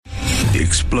The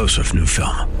explosive new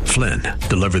film, Flynn,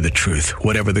 deliver the truth,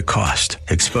 whatever the cost,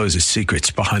 exposes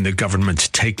secrets behind the government's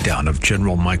takedown of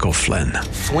General Michael Flynn.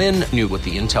 Flynn knew what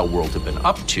the intel world had been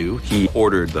up to. He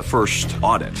ordered the first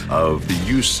audit of the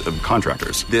use of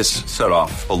contractors. This set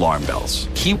off alarm bells.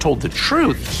 He told the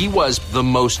truth. He was the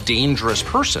most dangerous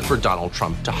person for Donald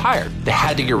Trump to hire. They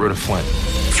had to get rid of Flynn.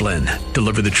 Flynn,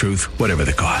 deliver the truth, whatever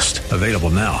the cost. Available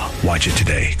now. Watch it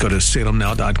today. Go to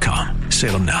salemnow.com.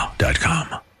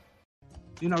 salemnow.com.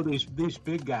 You know, these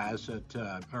big guys that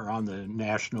are on the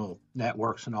national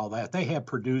networks and all that, they have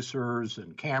producers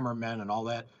and cameramen and all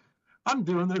that. I'm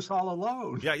doing this all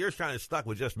alone. Yeah, you're kind of stuck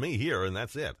with just me here, and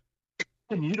that's it.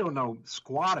 And you don't know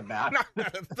squat about it.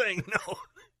 Not a thing,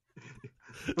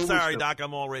 no. Sorry, Doc,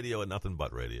 I'm all radio and nothing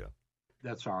but radio.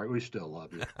 That's all right. We still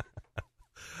love you.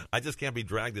 I just can't be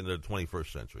dragged into the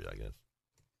 21st century, I guess.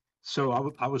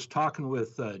 So I was talking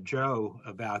with Joe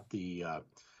about the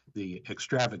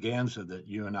extravaganza that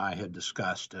you and I had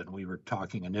discussed, and we were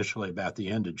talking initially about the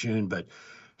end of June, but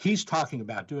he's talking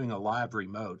about doing a live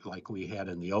remote like we had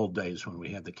in the old days when we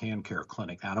had the CanCare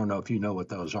clinic. I don't know if you know what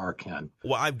those are, Ken.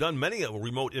 Well, I've done many a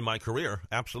remote in my career,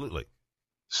 absolutely.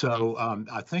 So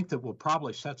I think that we'll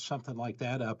probably set something like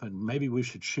that up, and maybe we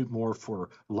should shoot more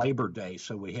for Labor Day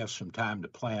so we have some time to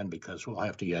plan, because we'll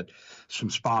have to get some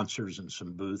sponsors and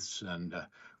some booths, and of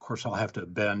course I'll have to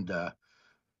bend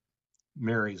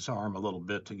Mary's arm a little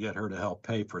bit to get her to help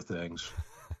pay for things.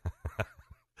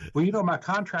 Well, you know, my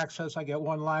contract says I get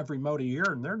one live remote a year,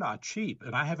 and they're not cheap,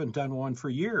 and I haven't done one for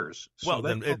years. Well,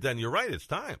 so then you're right. It's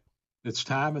time. It's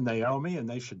time, and they owe me, and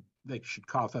they should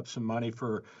cough up some money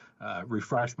for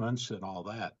refreshments and all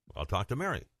that. I'll talk to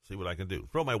Mary, see what I can do.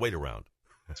 Throw my weight around.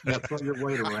 Yeah, throw your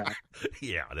weight around.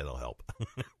 Yeah, that'll help.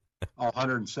 All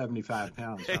 175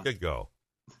 pounds. There you go.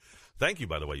 Thank you,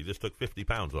 by the way. You just took 50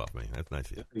 pounds off me. That's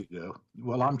nice of you. There you go.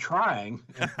 Well, I'm trying.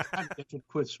 And I'm trying to get you to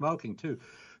quit smoking, too.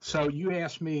 So you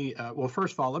asked me, well,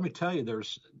 first of all, let me tell you,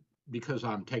 because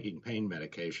I'm taking pain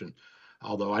medication,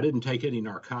 although I didn't take any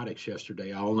narcotics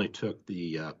yesterday, I only took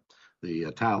the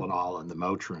Tylenol and the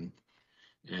Motrin,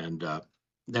 and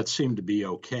that seemed to be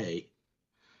okay.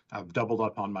 I've doubled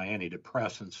up on my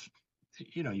antidepressants.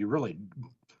 You know, you really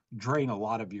drain a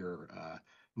lot of your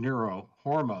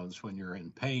neurohormones when you're in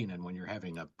pain and when you're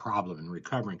having a problem in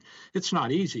recovering. It's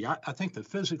not easy. I think the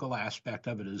physical aspect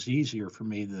of it is easier for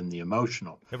me than the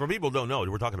emotional. And for people who don't know,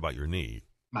 we're talking about your knee.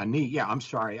 My knee, yeah, I'm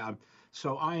sorry.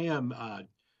 So I am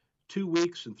 2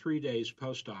 weeks and 3 days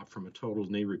post-op from a total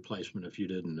knee replacement, if you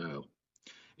didn't know.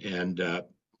 And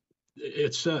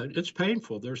it's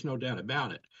painful. There's no doubt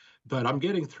about it. But I'm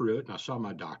getting through it, and I saw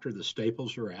my doctor. The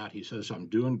staples are out. He says I'm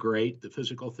doing great. The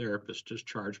physical therapist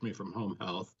discharged me from home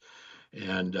health.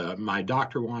 And my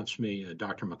doctor wants me,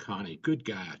 Dr. McConney, good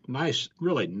guy, nice,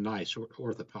 really nice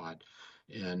orthopod,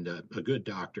 and a good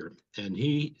doctor. And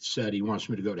he said he wants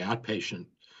me to go to outpatient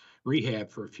rehab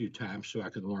for a few times so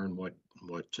I can learn what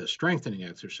strengthening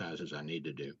exercises I need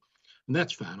to do. And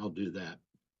that's fine. I'll do that.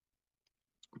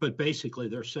 But basically,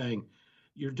 they're saying,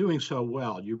 you're doing so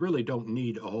well, you really don't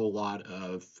need a whole lot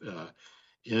of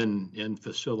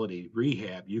in-facility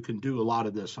rehab. You can do a lot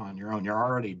of this on your own. You're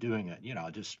already doing it. You know,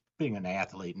 just being an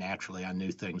athlete, naturally, I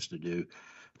knew things to do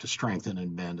to strengthen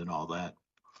and bend and all that.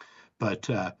 But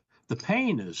the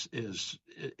pain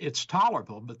it's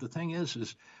tolerable. But the thing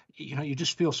is, you know, you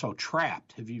just feel so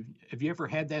trapped. Have you ever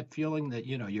had that feeling that,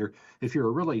 you know, if you're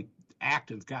a really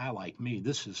active guy like me,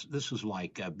 this is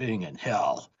like being in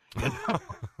hell. You know?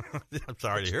 I'm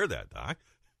sorry to hear that, Doc.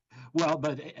 Well,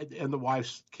 and the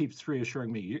wife keeps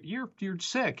reassuring me, you're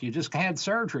sick. You just had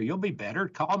surgery. You'll be better.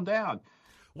 Calm down.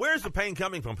 Where's the pain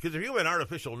coming from? Because if you have an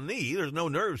artificial knee, there's no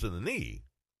nerves in the knee.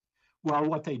 Well,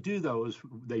 what they do, though, is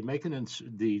they make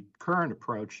the current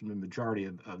approach, and the majority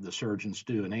of the surgeons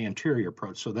do, an anterior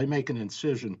approach. So they make an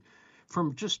incision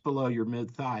from just below your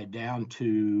mid-thigh down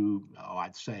to,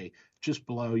 I'd say, just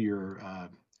below your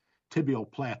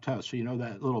tibial plateau. So you know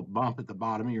that little bump at the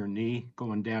bottom of your knee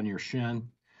going down your shin,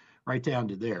 right down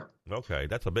to there. Okay,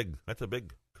 that's a big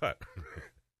cut.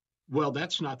 Well,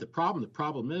 that's not the problem. The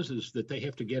problem is that they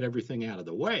have to get everything out of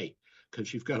the way,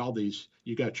 because you've got all these.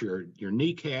 You got your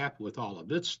kneecap with all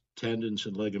of its tendons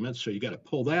and ligaments, so you got to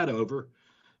pull that over,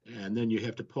 and then you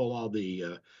have to pull all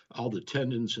the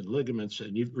tendons and ligaments.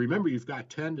 And you remember, you've got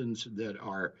tendons that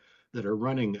are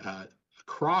running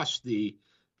across the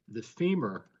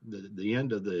femur, the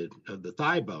end of the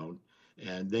thigh bone,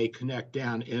 and they connect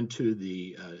down into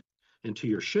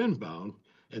your shin bone,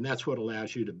 and that's what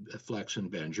allows you to flex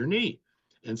and bend your knee.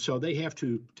 And so they have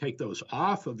to take those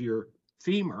off of your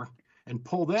femur and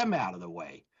pull them out of the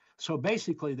way. So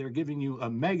basically, they're giving you a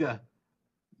mega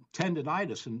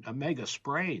tendonitis and a mega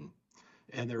sprain.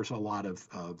 and there's a lot of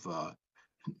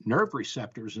nerve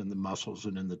receptors in the muscles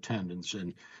and in the tendons,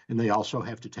 and they also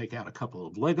have to take out a couple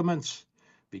of ligaments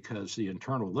because the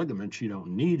internal ligaments you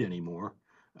don't need anymore.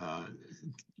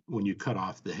 When you cut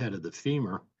off the head of the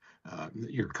femur,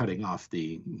 you're cutting off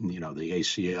the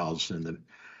ACLs and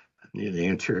the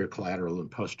anterior collateral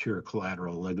and posterior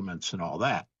collateral ligaments and all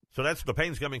that. So that's the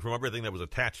pain's coming from everything that was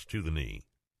attached to the knee.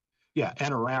 Yeah,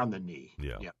 and around the knee.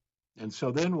 Yeah. And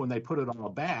so then when they put it on the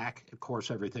back, of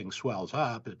course, everything swells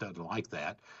up. It doesn't like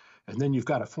that. And then you've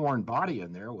got a foreign body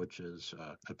in there, which is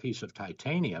a piece of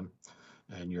titanium,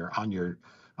 and you're on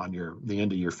the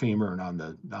end of your femur and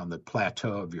on the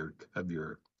plateau of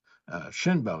your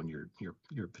shin bone,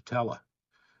 your patella.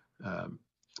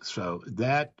 So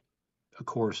that, of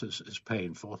course, is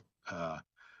painful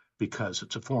because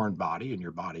it's a foreign body, and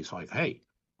your body's like, hey,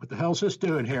 what the hell's this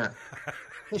doing here?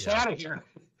 Get out of here.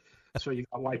 So you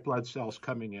got white blood cells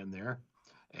coming in there,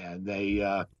 and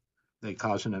they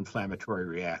cause an inflammatory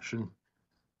reaction.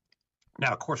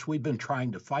 Now, of course, we've been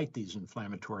trying to fight these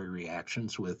inflammatory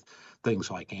reactions with things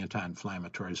like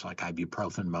anti-inflammatories like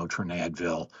ibuprofen, Motrin,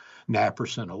 Advil,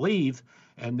 Naproxen, Aleve.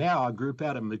 And now a group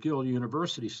out of McGill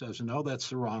University says, no, that's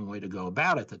the wrong way to go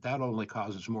about it, that only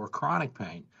causes more chronic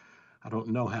pain. I don't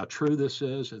know how true this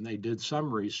is, and they did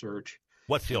some research.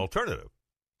 What's the alternative?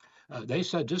 They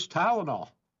said just Tylenol.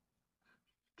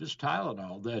 Just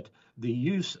Tylenol, that the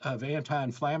use of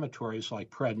anti-inflammatories like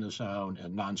prednisone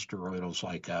and nonsteroidals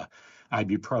like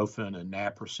ibuprofen and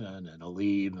Naproxen and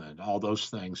Aleve and all those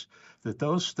things, that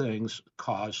those things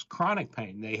cause chronic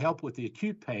pain. They help with the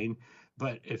acute pain,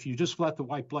 but if you just let the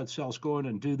white blood cells go in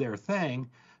and do their thing,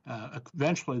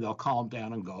 eventually they'll calm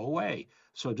down and go away.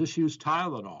 So just use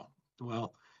Tylenol.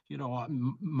 Well,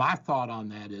 my thought on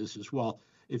that is well,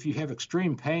 if you have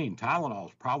extreme pain, Tylenol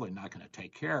is probably not going to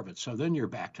take care of it. So then you're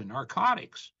back to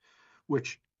narcotics,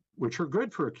 which are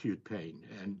good for acute pain,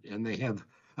 and they have,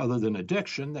 other than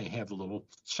addiction, they have little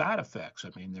side effects.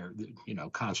 I mean, they're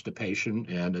constipation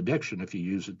and addiction if you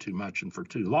use it too much and for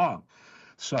too long.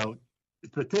 So,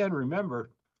 but then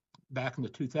remember, back in the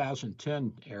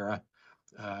 2010 era,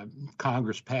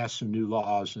 Congress passed some new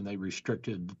laws and they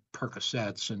restricted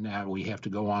Percocets, and now we have to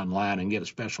go online and get a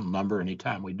special number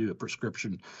anytime we do a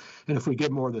prescription. And if we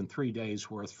get more than 3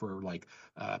 days worth for like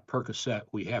Percocet,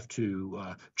 we have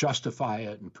to justify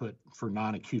it and put for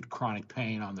non-acute chronic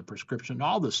pain on the prescription,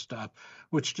 all this stuff,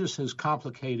 which just has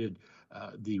complicated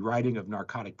the writing of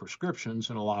narcotic prescriptions.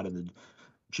 And a lot of the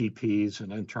GPs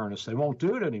and internists, they won't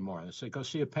do it anymore. They say, go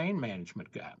see a pain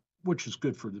management guy, which is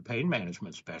good for the pain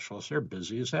management specialists. They're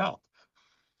busy as hell.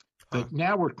 But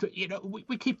now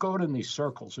we keep going in these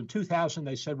circles. In 2000,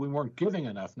 they said we weren't giving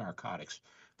enough narcotics.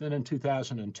 Then in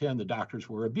 2010, the doctors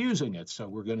were abusing it. So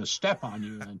we're going to step on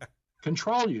you and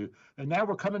control you. And now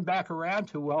we're coming back around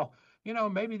to, well,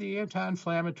 maybe the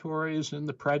anti-inflammatories and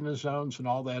the prednisones and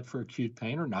all that for acute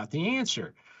pain are not the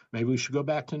answer. Maybe we should go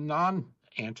back to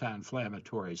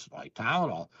anti-inflammatories like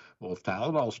Tylenol. Well, if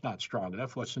Tylenol's not strong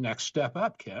enough, what's the next step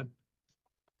up, Ken?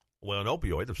 Well, an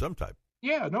opioid of some type.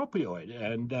 Yeah, an opioid.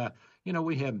 And,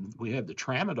 we have the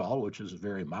Tramadol, which is a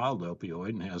very mild opioid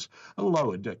and has a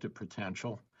low addictive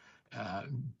potential,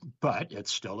 but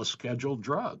it's still a scheduled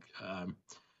drug.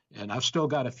 And I've still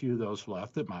got a few of those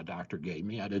left that my doctor gave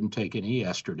me. I didn't take any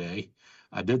yesterday.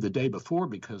 I did the day before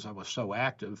because I was so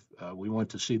active. We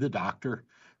went to see the doctor,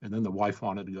 and then the wife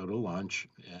wanted to go to lunch.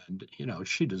 And,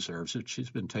 she deserves it. She's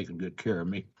been taking good care of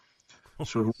me.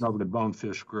 So we went over to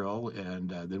Bonefish Grill, and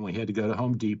then we had to go to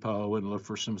Home Depot and look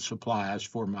for some supplies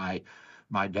for my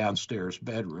downstairs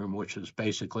bedroom, which is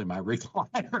basically my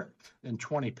recliner and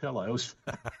 20 pillows.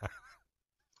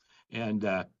 And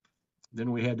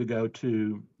then we had to go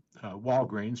to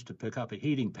Walgreens to pick up a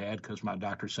heating pad because my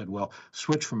doctor said, well,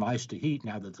 switch from ice to heat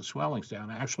now that the swelling's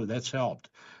down. Actually, that's helped.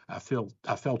 I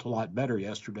felt a lot better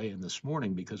yesterday and this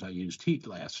morning because I used heat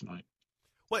last night.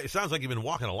 Well, it sounds like you've been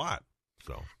walking a lot.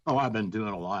 So. Oh, I've been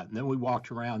doing a lot. And then we walked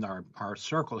around our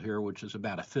circle here, which is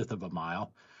about 1/5 of a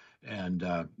mile. And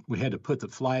we had to put the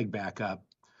flag back up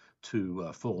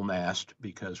to full mast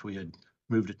because we had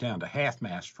moved it down to half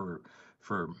mast for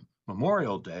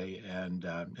Memorial Day, and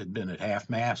it had been at half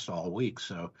mast all week.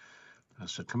 So I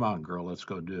said, come on, girl, let's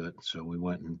go do it. So we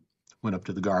went up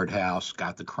to the guardhouse,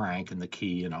 got the crank and the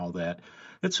key and all that.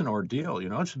 It's an ordeal.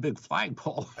 It's a big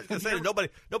flagpole. I was going to say,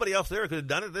 nobody else there could have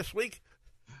done it this week?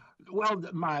 Well,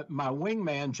 my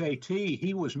wingman, JT,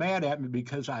 he was mad at me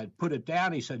because I put it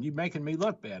down. He said, you're making me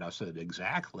look bad. I said,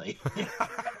 exactly.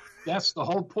 That's the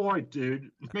whole point,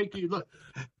 dude. Make you look.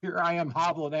 Here I am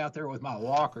hobbling out there with my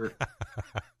walker.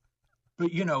 But,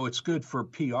 it's good for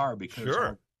PR because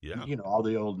sure. Yeah. All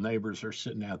the old neighbors are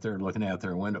sitting out there looking out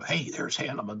their window. Hey, there's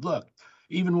Hanneman. Look,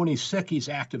 even when he's sick, he's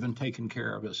active and taking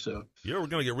care of us. So You're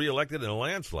going to get reelected in a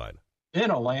landslide. In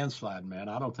a landslide, man.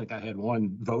 I don't think I had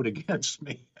one vote against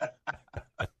me.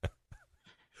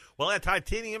 Well, that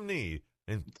titanium knee,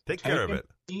 and take care of it.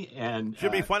 And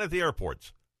should be fun at the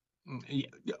airports.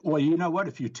 Well, you know what?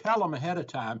 If you tell them ahead of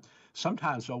time,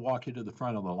 sometimes they'll walk you to the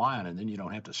front of the line, and then you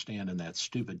don't have to stand in that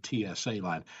stupid TSA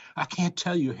line. I can't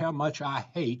tell you how much I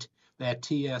hate that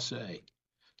TSA.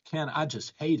 Ken, I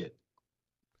just hate it.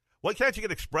 Well, can't you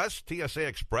get TSA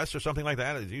Express or something like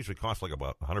that? It usually costs like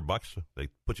about $100. They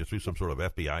put you through some sort of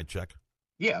FBI check.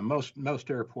 Yeah, most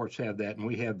airports have that, and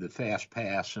we have the Fast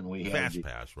Pass, and we have Fast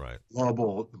Pass, right?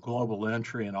 Global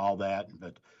entry and all that.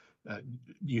 But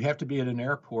you have to be at an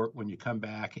airport when you come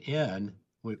back in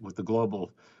with the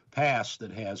Global Pass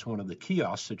that has one of the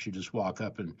kiosks that you just walk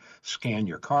up and scan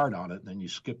your card on it, and then you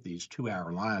skip these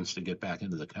 2-hour lines to get back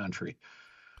into the country.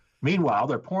 Meanwhile,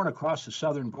 they're pouring across the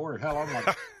southern border. Hell, I'm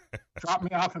like, drop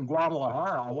me off in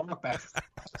Guadalajara. I'll walk back.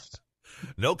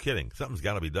 No kidding. Something's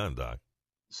got to be done, Doc.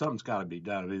 Something's got to be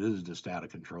done. I mean, this is just out of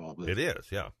control. It is,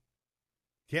 yeah.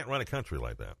 Can't run a country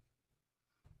like that.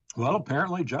 Well,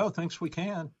 apparently Joe thinks we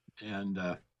can, and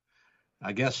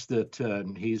I guess that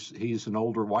he's an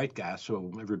older white guy,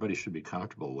 so everybody should be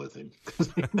comfortable with him.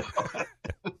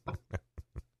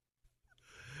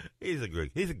 He's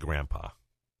a grandpa,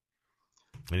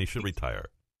 and he should retire.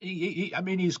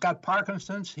 He's got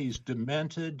Parkinson's. He's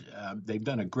demented. They've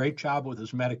done a great job with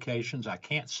his medications. I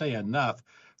can't say enough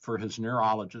for his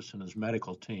neurologist and his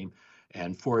medical team,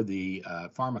 and for the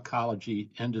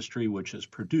pharmacology industry, which has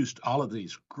produced all of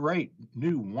these great,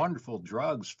 new, wonderful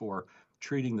drugs for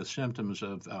treating the symptoms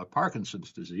of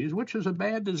Parkinson's disease, which is a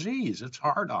bad disease. It's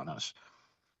hard on us.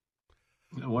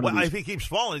 If he keeps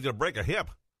falling, he's going to break a hip.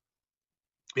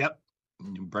 Yep,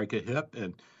 you break a hip,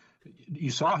 and you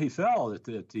saw he fell at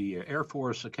the Air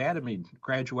Force Academy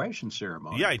graduation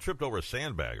ceremony. Yeah, he tripped over a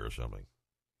sandbag or something.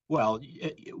 Well,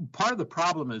 part of the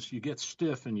problem is you get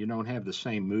stiff and you don't have the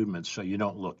same movements, so you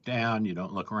don't look down, you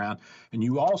don't look around, and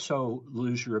you also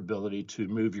lose your ability to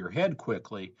move your head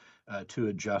quickly to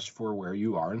adjust for where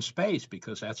you are in space,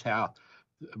 because that's how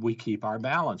we keep our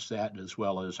balance. That, as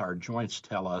well as our joints,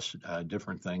 tell us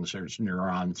different things. There's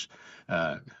neurons,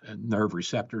 nerve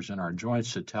receptors in our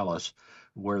joints that tell us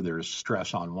where there's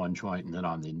stress on one joint and then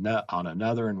on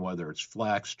another, and whether it's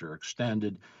flexed or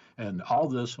extended. And all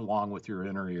this, along with your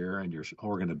inner ear and your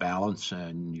organ of balance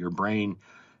and your brain,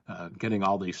 getting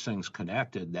all these things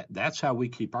connected, that's how we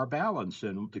keep our balance.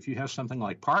 And if you have something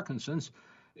like Parkinson's,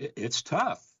 it's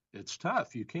tough. It's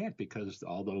tough. You can't, because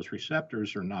all those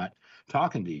receptors are not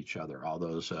talking to each other. All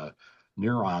those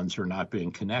neurons are not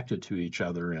being connected to each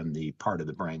other in the part of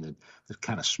the brain that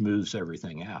kind of smooths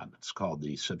everything out. It's called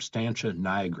the substantia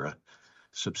nigra.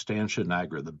 Substantia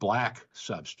nigra, the black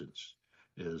substance,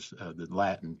 is the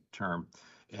Latin term,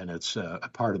 and it's a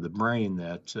part of the brain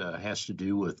that has to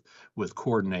do with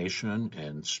coordination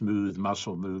and smooth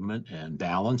muscle movement and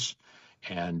balance.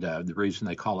 And the reason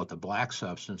they call it the black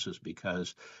substance is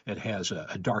because it has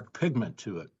a dark pigment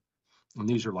to it. And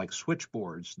these are like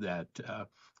switchboards that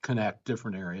connect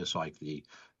different areas, like the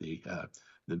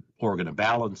organ of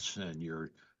balance and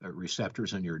your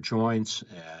receptors in your joints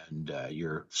and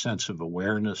your sense of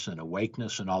awareness and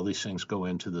awakeness, and all these things go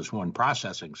into this one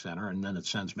processing center, and then it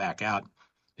sends back out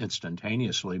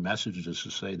instantaneously messages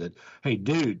to say that, hey,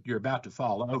 dude, you're about to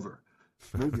fall over.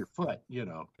 Move your foot,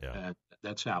 Yeah. And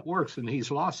that's how it works. And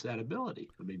he's lost that ability.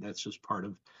 I mean, that's just part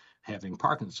of having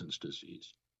Parkinson's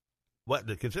disease.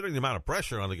 Considering the amount of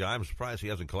pressure on the guy, I'm surprised he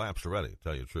hasn't collapsed already, to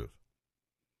tell you the truth.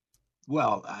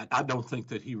 Well, I don't think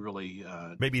that he really.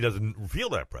 Maybe he doesn't feel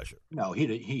that pressure. No,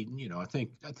 he. I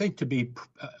think to be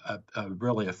a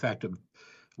really effective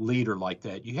leader like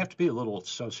that, you have to be a little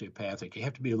sociopathic. You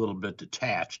have to be a little bit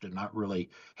detached and not really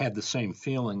have the same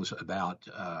feelings about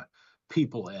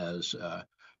people as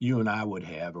you and I would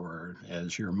have, or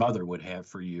as your mother would have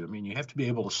for you. I mean, you have to be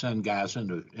able to send guys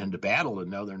into battle and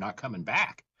know they're not coming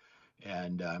back.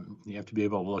 And you have to be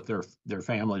able to look their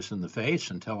families in the face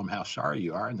and tell them how sorry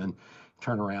you are, and then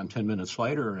turn around 10 minutes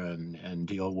later and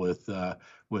deal with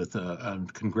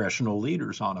congressional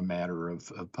leaders on a matter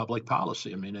of public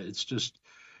policy. I mean,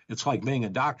 it's like being a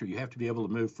doctor. You have to be able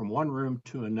to move from one room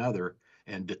to another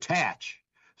and detach.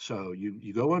 So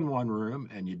you go in one room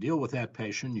and you deal with that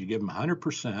patient. You give them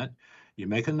 100%. You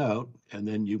make a note, and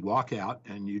then you walk out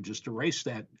and you just erase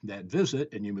that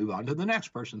visit, and you move on to the next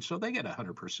person. So they get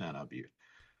 100% of you.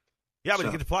 Yeah, but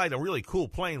you get to fly in a really cool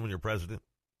plane when you're president.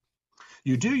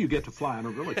 You do. You get to fly on a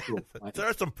really cool plane. There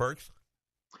are some perks.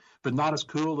 But not as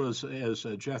cool as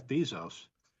Jeff Bezos.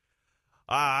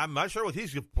 I'm not sure what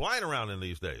he's flying around in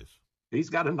these days. He's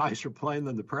got a nicer plane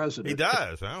than the president. He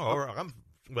does.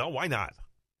 Well, why not?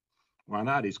 Why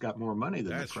not? He's got more money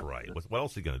than That's the president. right. What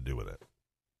else is he going to do with it?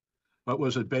 What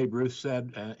was it Babe Ruth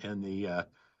said in the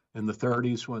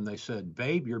 30s when they said,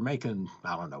 "Babe, you're making,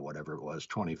 I don't know, whatever it was,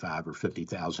 25 or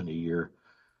 50,000 a year."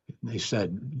 They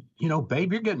said,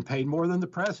 "Babe, you're getting paid more than the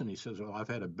president." He says, "Well, I've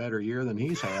had a better year than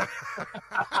he's had."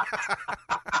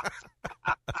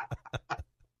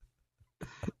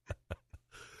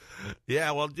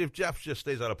 Yeah, well, if Jeff just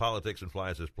stays out of politics and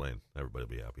flies his plane, everybody will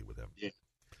be happy with him. Yeah.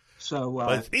 So,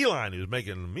 but it's Elon who's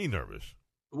making me nervous.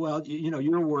 Well,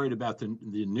 you're worried about the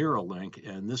Neuralink,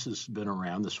 and this has been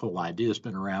around. This whole idea has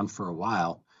been around for a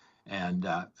while, and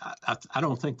I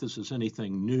don't think this is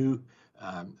anything new.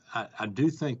 I do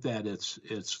think that it's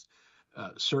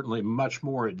certainly much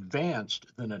more advanced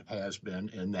than it has been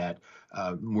in that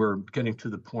we're getting to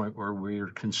the point where we're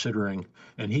considering,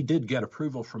 and he did get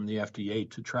approval from the FDA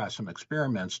to try some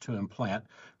experiments to implant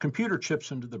computer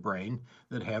chips into the brain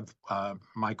that have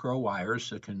micro wires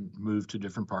that can move to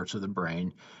different parts of the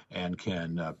brain and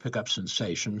can pick up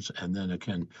sensations, and then it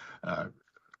can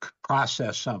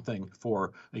process something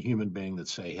for a human being that,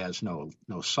 say, has no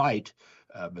sight,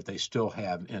 but they still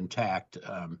have intact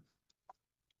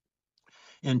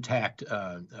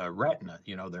retina.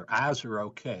 Their eyes are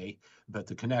okay, but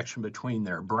the connection between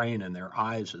their brain and their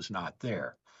eyes is not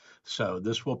there. So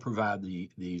this will provide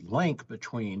the link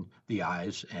between the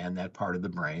eyes and that part of the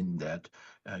brain that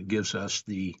gives us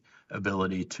the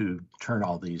ability to turn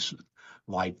all these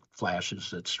light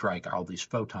flashes that strike, all these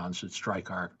photons that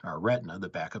strike our retina, the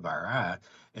back of our eye,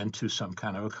 into some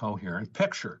kind of a coherent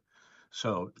picture.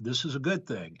 So this is a good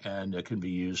thing, and it can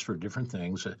be used for different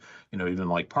things. Even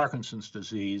like Parkinson's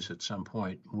disease, at some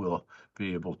point we'll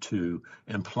be able to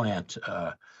implant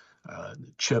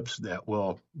chips that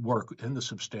will work in the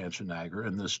substantia nigra,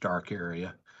 in this dark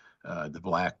area, the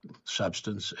black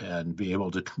substance, and be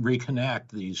able to reconnect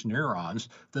these neurons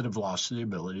that have lost the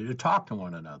ability to talk to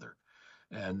one another.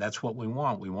 And that's what we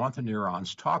want. We want the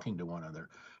neurons talking to one another.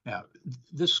 Now,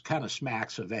 this kind of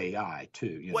smacks of AI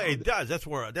too. Well, it does. That's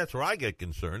where I get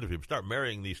concerned. If you start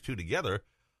marrying these two together,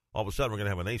 all of a sudden we're going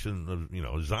to have a nation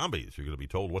of zombies. You're going to be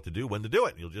told what to do, when to do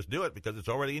it. You'll just do it because it's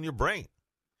already in your brain.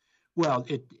 Well,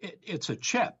 it's a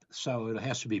chip, so it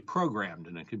has to be programmed,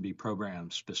 and it can be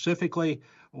programmed specifically,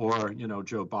 or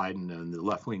Joe Biden and the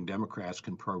left-wing Democrats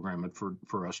can program it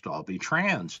for us to all be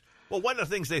trans. Well, one of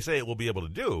the things they say it will be able to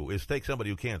do is take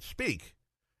somebody who can't speak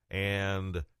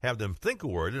and have them think a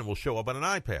word, and it will show up on an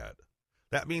iPad.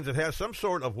 That means it has some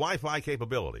sort of Wi-Fi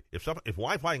capability. If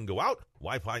Wi-Fi can go out,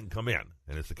 Wi-Fi can come in,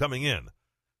 and it's the coming in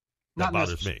that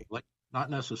bothers me. Not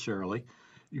necessarily.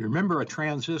 You remember a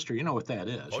transistor? You know what that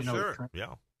is? Oh, sure.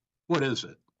 Yeah. What is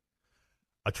it?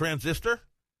 A transistor?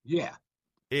 Yeah.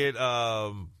 It,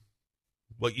 well,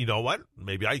 you know what?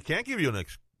 Maybe I can't give you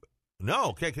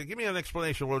give me an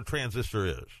explanation of what a transistor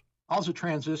is. All a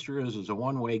transistor is a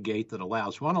one-way gate that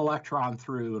allows one electron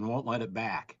through and won't let it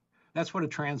back. That's what a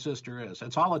transistor is.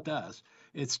 That's all it does.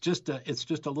 It's just a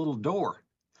little door.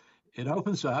 It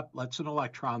opens up, lets an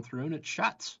electron through, and it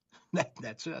shuts.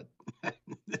 That's it.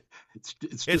 It's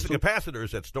the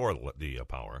capacitors that store the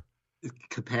power.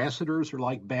 Capacitors are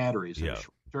like batteries. Yeah.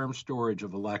 Short-term storage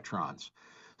of electrons.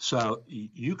 So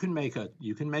you can make a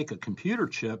computer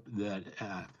chip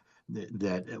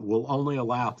that will only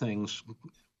allow things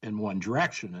in one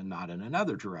direction and not in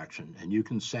another direction. And you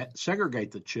can segregate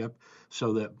the chip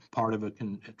so that part of it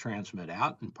can transmit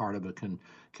out and part of it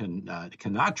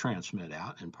cannot transmit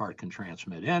out, and part can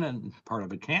transmit in and part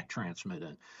of it can't transmit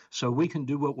in. So we can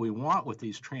do what we want with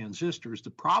these transistors. The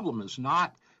problem is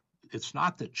it's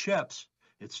not the chips,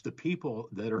 it's the people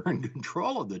that are in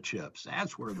control of the chips.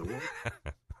 That's where the world.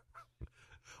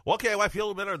 Okay, well, I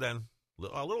feel better then.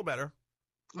 A little better.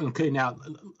 Okay, now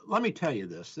let me tell you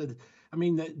this. I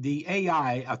mean, the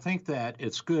AI, I think that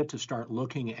it's good to start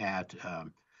looking at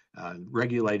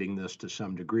regulating this to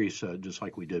some degree, so just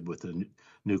like we did with the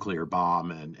nuclear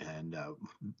bomb and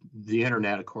the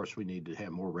internet. Of course, we need to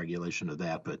have more regulation of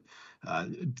that, but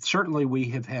certainly we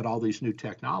have had all these new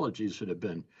technologies that have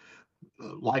been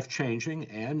life-changing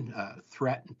and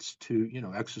threats to,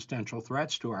 existential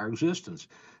threats to our existence.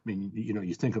 I mean,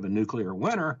 you think of a nuclear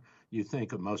winter, you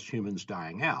think of most humans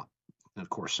dying out. And of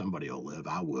course, somebody will live.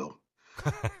 I will.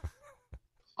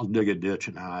 I'll dig a ditch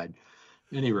and hide.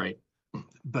 At any rate,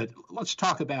 but let's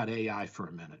talk about AI for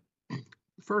a minute.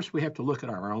 First, we have to look at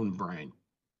our own brain.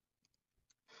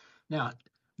 Now,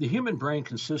 the human brain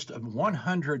consists of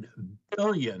 100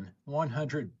 billion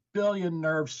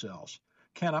nerve cells.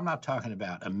 Ken, I'm not talking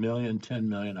about 1 million, 10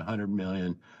 million, 100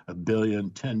 million, 1 billion,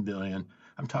 10 billion.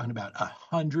 I'm talking about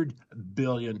 100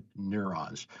 billion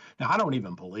neurons. Now, I don't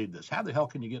even believe this. How the hell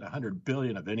can you get 100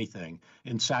 billion of anything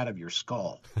inside of your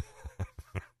skull?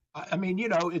 I mean,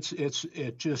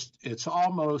 it's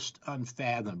almost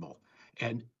unfathomable.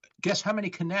 And guess how many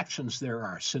connections there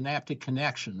are, synaptic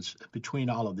connections between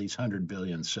all of these 100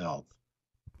 billion cells?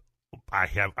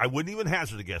 I wouldn't even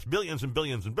hazard a guess. Billions and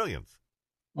billions and billions.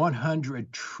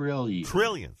 100 trillion.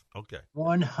 Trillions. Okay.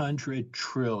 100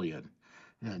 trillion.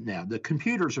 Now, the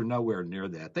computers are nowhere near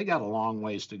that. They got a long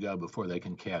ways to go before they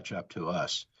can catch up to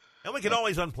us. And we can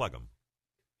always unplug them.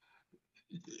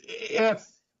 If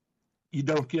you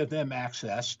don't give them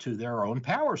access to their own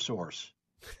power source.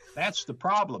 That's the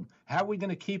problem. How are we going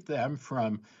to keep them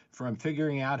from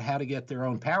figuring out how to get their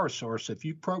own power source? If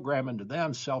you program into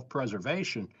them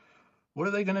self-preservation, what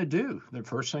are they going to do? The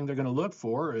first thing they're going to look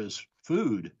for is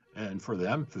food. And for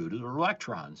them, food is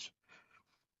electrons.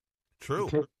 True.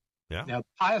 Okay. Yeah. Now, the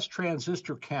highest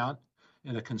transistor count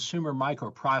in a consumer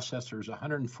microprocessor is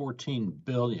 114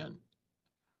 billion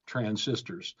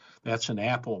transistors. That's in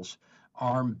Apple's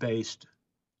ARM-based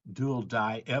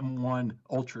dual-die M1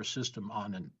 Ultra system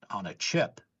on a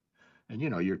chip. And you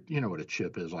know what a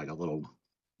chip is, like a little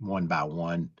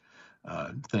one-by-one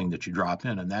thing that you drop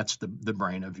in, and that's the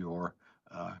brain of your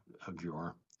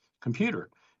computer.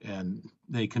 And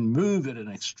they can move at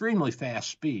an extremely fast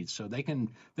speed. So they can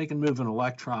move an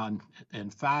electron in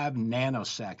 5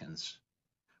 nanoseconds,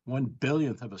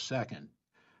 1/1000th of a second.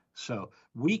 So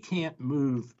we can't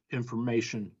move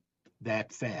information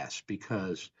that fast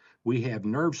because we have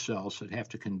nerve cells that have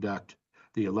to conduct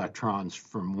the electrons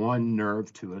from one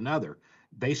nerve to another.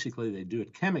 Basically, they do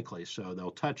it chemically. So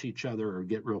they'll touch each other or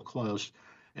get real close.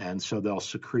 And so they'll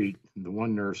secrete, the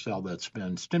one nerve cell that's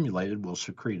been stimulated will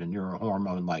secrete a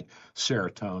neurohormone like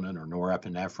serotonin or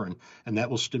norepinephrine, and that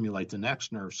will stimulate the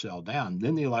next nerve cell down.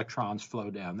 Then the electrons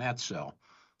flow down that cell,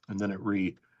 and then it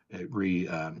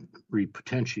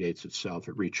repotentiates itself,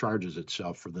 it recharges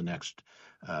itself for the next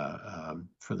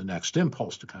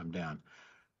impulse to come down.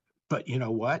 But you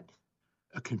know what?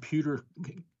 A computer,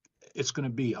 it's going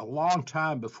to be a long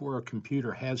time before a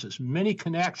computer has as many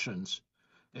connections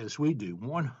as we do.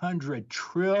 100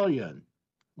 trillion.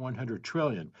 100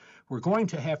 trillion. We're going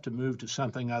to have to move to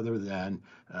something other than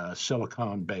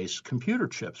silicon-based computer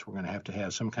chips. We're going to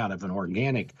have some kind of an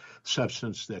organic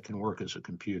substance that can work as a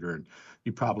computer. And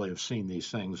you probably have seen these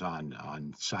things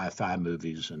on sci-fi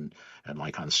movies and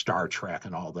like on Star Trek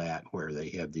and all that, where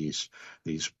they have these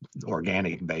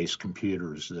organic-based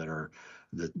computers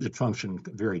that function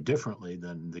very differently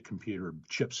than the computer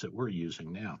chips that we're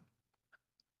using now.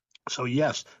 So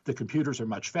yes, the computers are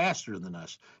much faster than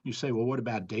us. You say, well, what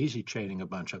about daisy chaining a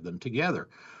bunch of them together?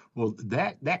 Well,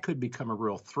 that could become a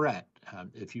real threat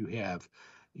if you have,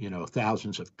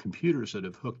 thousands of computers that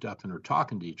have hooked up and are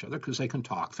talking to each other, because they can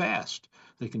talk fast.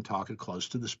 They can talk at close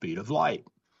to the speed of light,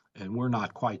 and we're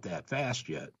not quite that fast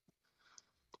yet.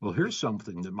 Well, here's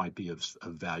something that might be of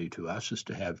value to us, is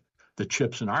to have the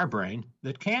chips in our brain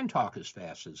that can talk as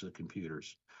fast as the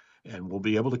computers, and we'll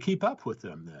be able to keep up with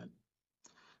them then.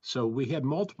 So we have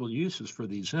multiple uses for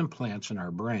these implants in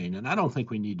our brain, and I don't think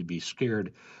we need to be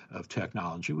scared of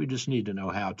technology. We just need to know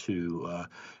how to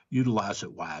utilize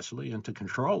it wisely and to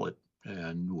control it,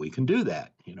 and we can do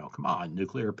that. Come on,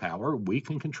 nuclear power, we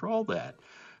can control that.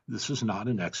 This is not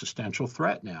an existential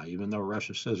threat now, even though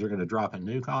Russia says they're going to drop a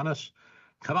nuke on us.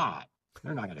 Come on,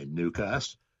 they're not going to nuke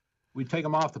us. We'd take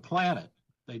them off the planet.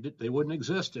 They wouldn't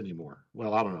exist anymore.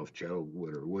 Well, I don't know if Joe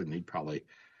would or wouldn't. He'd probably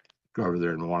go over there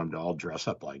and want them to all dress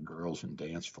up like girls and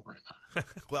dance for him.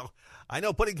 Well, I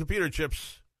know putting computer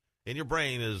chips in your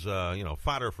brain is,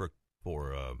 fodder for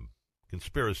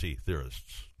conspiracy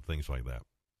theorists, things like that.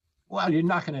 Well, you're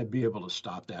not going to be able to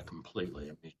stop that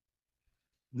completely.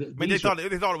 They thought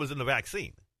it was in the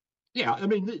vaccine. Yeah,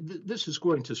 this is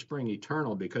going to spring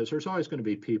eternal, because there's always going to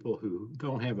be people who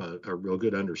don't have a real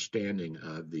good understanding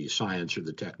of the science or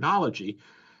the technology,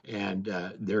 and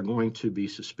they're going to be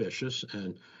suspicious.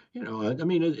 And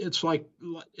it's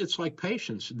like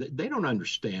patients. They don't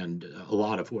understand a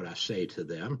lot of what I say to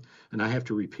them, and I have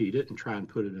to repeat it and try and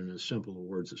put it in as simple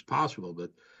words as possible.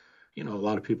 But, a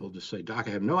lot of people just say, Doc,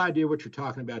 I have no idea what you're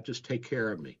talking about. Just take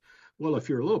care of me. Well, if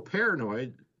you're a little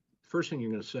paranoid, the first thing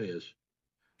you're going to say is,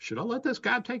 should I let this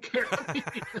guy take care of me?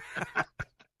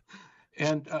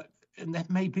 And that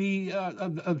may be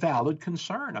a valid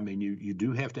concern. You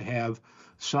do have to have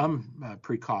some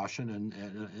precaution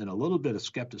and a little bit of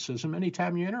skepticism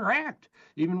anytime you interact.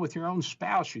 Even with your own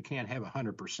spouse, you can't have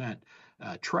 100%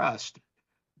 trust.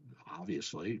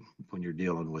 Obviously, when you're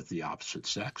dealing with the opposite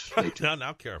sex.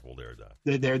 Now careful there, Doc.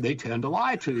 They tend to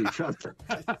lie to each other.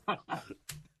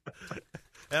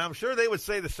 And I'm sure they would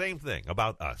say the same thing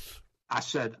about us. I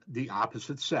said the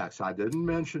opposite sex. I didn't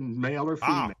mention male or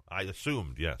female. I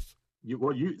assumed, yes.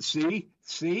 You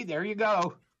see, there you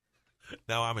go.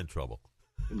 Now I'm in trouble.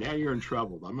 Now you're in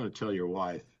trouble. I'm going to tell your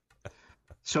wife.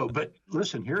 So, but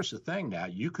listen, here's the thing now.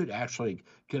 You could actually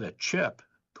get a chip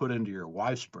put into your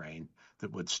wife's brain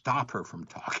that would stop her from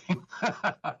talking.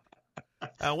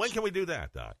 When can we do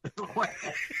that, Doc?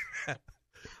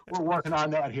 We're working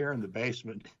on that here in the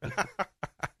basement.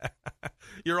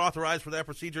 You're authorized for that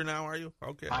procedure now, are you?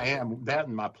 Okay. I am. That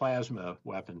and my plasma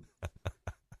weapon.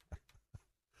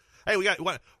 Hey,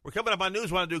 we're coming up on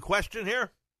news. Want to do a question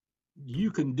here?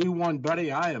 You can do one,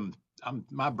 buddy.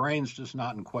 My brain's just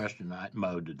not in question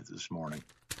mode this morning.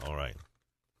 All right.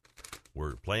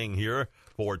 We're playing here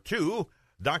for 2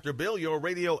 Dr. Bill, your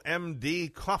Radio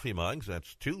MD coffee mugs.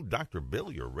 That's 2 Dr.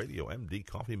 Bill, your Radio MD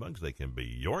coffee mugs. They can be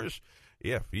yours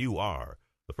if you are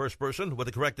the first person with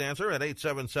the correct answer at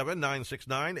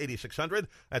 877-969-8600.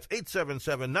 That's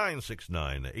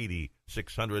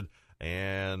 877-969-8600.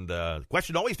 And the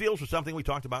question always deals with something we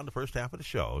talked about in the first half of the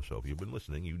show. So if you've been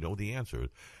listening, you know the answer to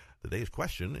today's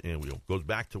question. And it goes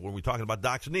back to when we're talking about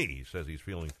Doc's knee. He says he's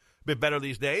feeling a bit better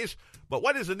these days. But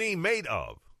what is a knee made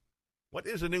of? What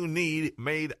is a new knee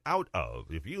made out of?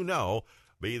 If you know,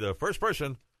 be the first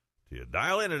person to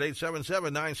dial in at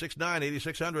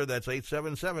 877-969-8600. That's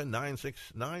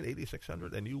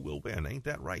 877-969-8600. And you will win. Ain't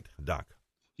that right, Doc?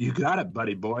 You got it,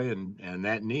 buddy boy, and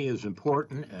that knee is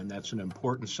important, and that's an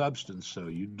important substance. So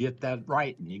you get that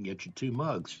right, and you get your 2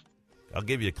 mugs. I'll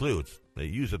give you a clue. They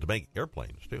use it to make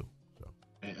airplanes, too. So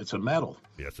it's a metal.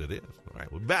 Yes, it is. All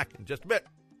right, we'll be back in just a bit.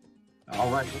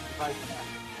 All right, we'll be right back.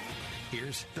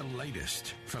 Here's the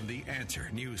latest from the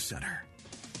Answer News Center.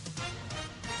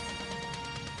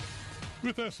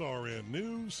 With SRN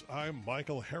News, I'm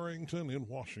Michael Harrington in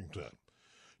Washington.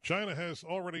 China has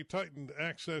already tightened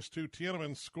access to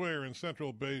Tiananmen Square in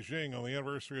central Beijing on the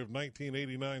anniversary of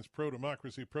 1989's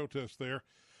pro-democracy protests there.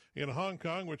 In Hong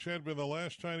Kong, which had been the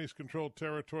last Chinese-controlled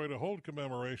territory to hold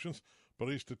commemorations,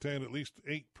 police detained at least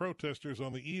 8 protesters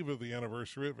on the eve of the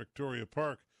anniversary at Victoria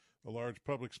Park. The large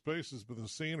public space has been the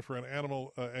scene for an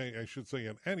annual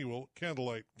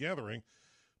candlelight gathering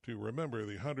to remember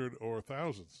the 100 or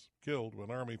thousands killed when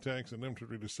Army tanks and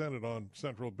infantry descended on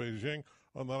central Beijing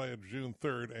on the night of June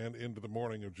 3rd and into the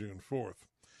morning of June 4th.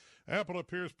 Apple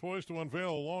appears poised to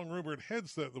unveil a long-rumored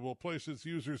headset that will place its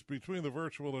users between the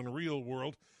virtual and real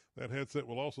world. That headset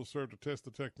will also serve to test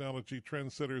the technology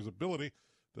trendsetter's ability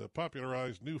to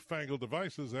popularize newfangled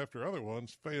devices after other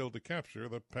ones failed to capture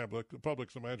the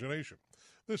public's imagination.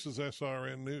 This is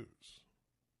SRN News.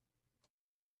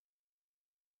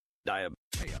 AM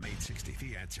 860,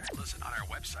 The Answer. Listen on our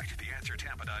website,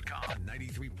 theanswertampa.com, on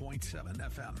 93.7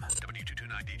 FM,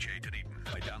 W229DJ Dunedin,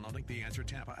 by downloading the Answer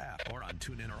Tampa app or on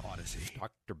TuneIn or Odyssey.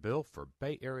 Dr. Bill for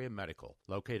Bay Area Medical,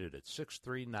 located at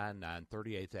 6399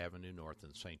 38th Avenue North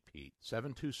in St. Pete,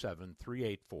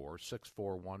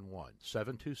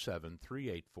 727-384-6411,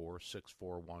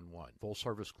 727-384-6411.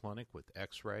 Full-service clinic with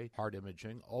X-ray, heart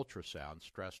imaging, ultrasound,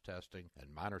 stress testing,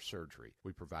 and minor surgery.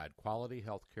 We provide quality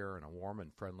health care in a warm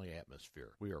and friendly atmosphere.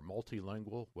 We are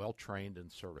multilingual, well-trained,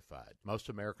 and certified. Most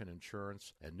American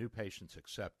insurance and new patients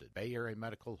accepted. Bay Area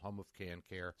Medical, home of Can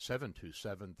Care,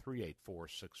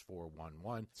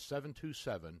 727-384-6411,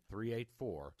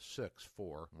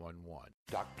 727-384-6411.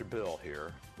 Dr. Bill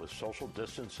here. With social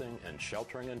distancing and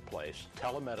sheltering in place,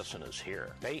 telemedicine is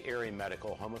here. Bay Area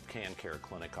Medical, home of Can Care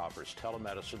Clinic offers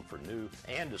telemedicine for new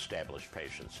and established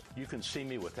patients. You can see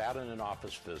me without an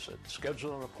in-office visit.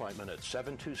 Schedule an appointment at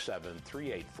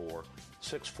 727-384-6411,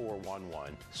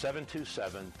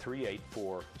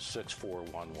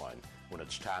 727-384-6411. When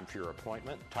it's time for your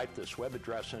appointment, type this web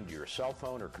address into your cell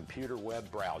phone or computer web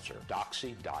browser,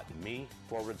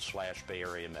 doxy.me/Bay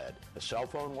Area Med. A cell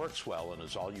phone works well and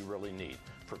is all you really need.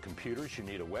 For computers, you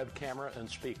need a web camera and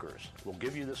speakers. We'll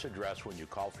give you this address when you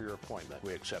call for your appointment.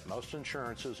 We accept most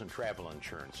insurances and travel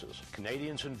insurances.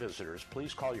 Canadians and visitors,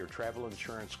 please call your travel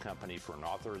insurance company for an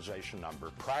authorization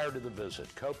number prior to the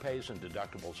visit. Co-pays and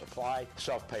deductibles apply.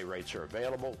 Self-pay rates are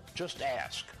available. Just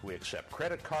ask. We accept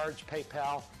credit cards,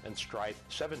 PayPal, and Stripe.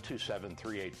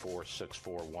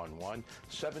 727-384-6411.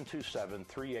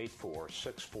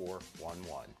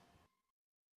 727-384-6411.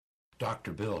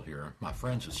 Dr. Bill here. My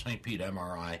friends at St. Pete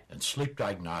MRI and Sleep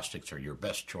Diagnostics are your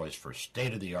best choice for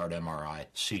state-of-the-art MRI,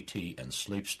 CT, and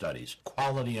sleep studies.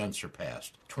 Quality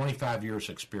unsurpassed. 25 years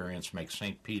experience makes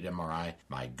St. Pete MRI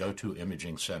my go-to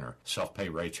imaging center. Self-pay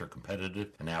rates are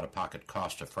competitive and out-of-pocket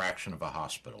cost a fraction of a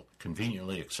hospital.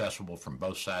 Conveniently accessible from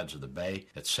both sides of the bay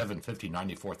at 750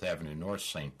 94th Avenue North,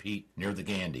 St. Pete, near the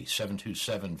Gandy.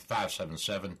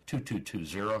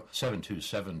 727-577-2220,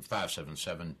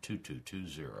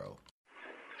 727-577-2220.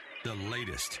 The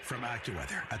latest from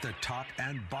AccuWeather at the top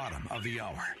and bottom of the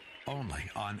hour. Only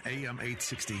on AM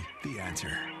 860, The Answer.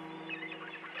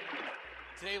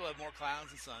 Today we'll have more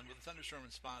clouds and sun with a thunderstorm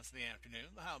response in the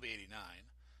afternoon. The high will be 89.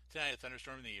 Tonight a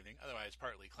thunderstorm in the evening, otherwise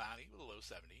partly cloudy with a low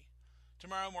 70.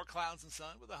 Tomorrow more clouds and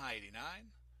sun with a high 89.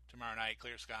 Tomorrow night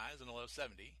clear skies and a low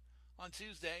 70. On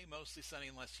Tuesday mostly sunny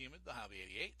and less humid. The high will be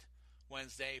 88.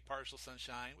 Wednesday partial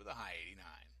sunshine with a high 89.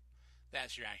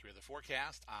 That's your AccuWeather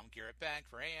forecast. I'm Garrett Beck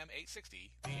for AM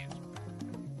 860, The Answer.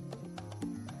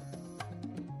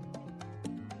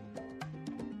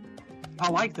 I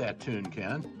like that tune,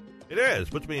 Ken. It is.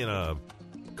 Puts me in a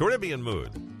Caribbean mood.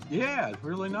 Yeah, it's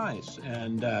really nice.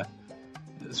 And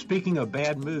speaking of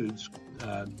bad moods,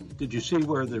 did you see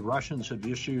where the Russians have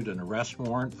issued an arrest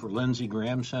warrant for Lindsey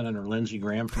Graham, Senator Lindsey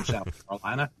Graham from South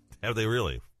Carolina? Have they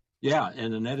really? Yeah,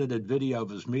 in an edited video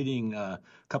of his meeting a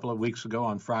couple of weeks ago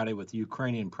on Friday with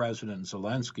Ukrainian President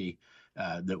Zelensky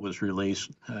that was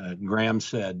released, Graham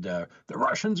said the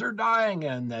Russians are dying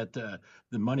and that the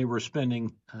money we're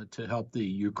spending to help the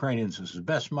Ukrainians is the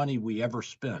best money we ever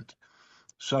spent.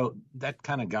 So that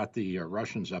kind of got the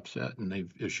Russians upset, and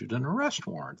they've issued an arrest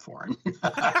warrant for him.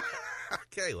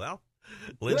 Okay, well,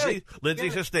 Lindsey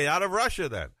should stay out of Russia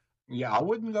then. Yeah, I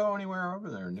wouldn't go anywhere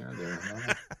over there near there.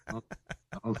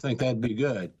 I don't think that'd be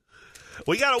good.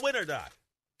 We got a winner, Doc.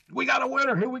 We got a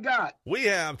winner. Who we got? We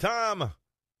have Tom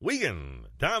Wiegand.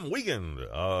 Tom Wiegand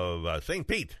of St.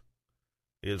 Pete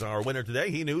is our winner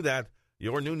today. He knew that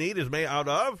your new need is made out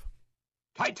of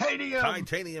titanium.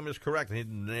 Titanium is correct.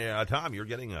 Tom, you're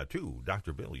getting two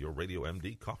Dr. Bill, your Radio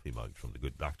MD coffee mugs from the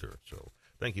good doctor. So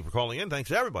thank you for calling in. Thanks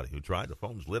to everybody who tried. The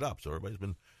phone's lit up, so everybody's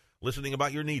been listening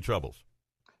about your knee troubles.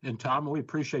 And Tom, we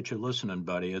appreciate you listening,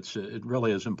 buddy. It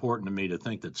really is important to me to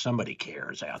think that somebody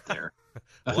cares out there.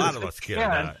 A lot of us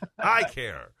care. I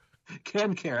care.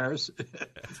 Ken cares.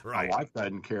 That's right. My wife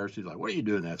doesn't care. She's like, what are you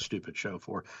doing that stupid show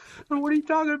for? Well, what are you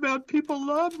talking about? People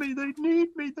love me. They need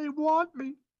me. They want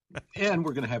me. And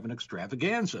we're going to have an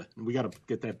extravaganza. We got to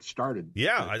get that started.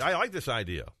 Yeah, I like this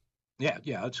idea. Yeah,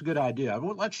 it's a good idea.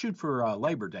 Well, let's shoot for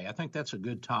Labor Day. I think that's a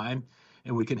good time.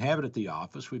 And we can have it at the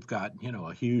office. We've got,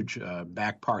 a huge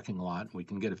back parking lot. We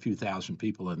can get a few thousand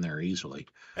people in there easily.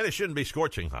 And it shouldn't be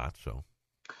scorching hot, so.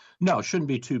 No, it shouldn't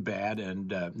be too bad. And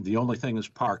the only thing is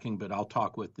parking. But I'll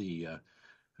talk with the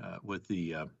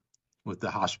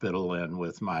hospital and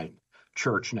with my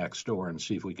church next door and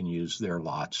see if we can use their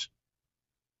lots.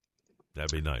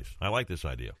 That'd be nice. I like this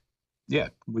idea. Yeah,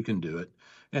 we can do it.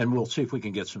 And we'll see if we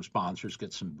can get some sponsors,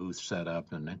 get some booths set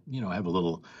up, and have a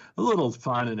little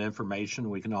fun and information.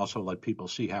 We can also let people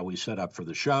see how we set up for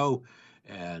the show.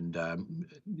 And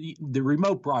the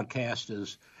remote broadcast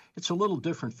it's a little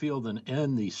different feel than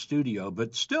in the studio,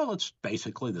 but still it's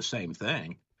basically the same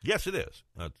thing. Yes, it is.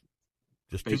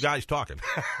 Just two guys talking.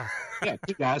 Yeah,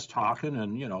 two guys talking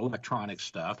and electronic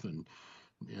stuff and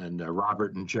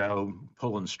Robert and Joe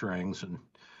pulling strings and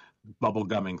bubble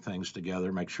gumming things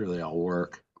together, make sure they all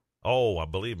work. Oh,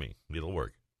 believe me, it'll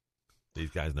work.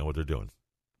 These guys know what they're doing.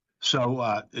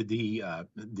 So the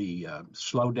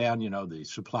slowdown, the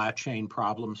supply chain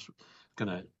problems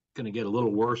gonna get a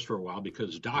little worse for a while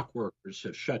because dock workers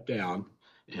have shut down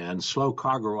and slow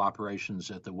cargo operations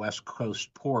at the West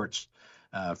Coast ports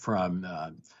from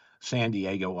San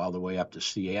Diego all the way up to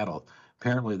Seattle.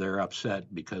 Apparently, they're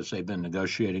upset because they've been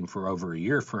negotiating for over a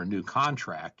year for a new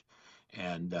contract.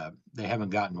 And they haven't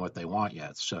gotten what they want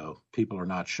yet. So people are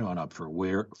not showing up for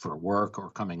work or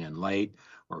coming in late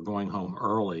or going home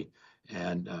early.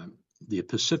 And the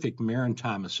Pacific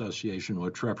Maritime Association,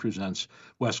 which represents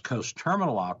West Coast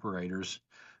terminal operators,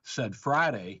 said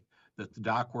Friday that the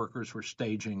dock workers were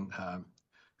staging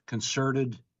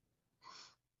concerted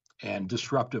and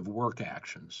disruptive work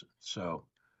actions. So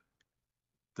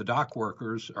the dock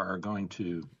workers are going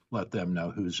to let them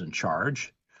know who's in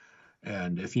charge.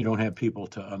 And if you don't have people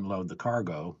to unload the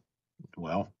cargo,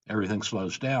 well, everything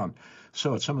slows down.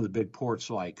 So at some of the big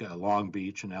ports like Long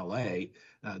Beach and L.A.,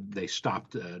 they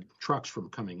stopped trucks from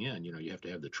coming in. You have to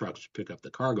have the trucks to pick up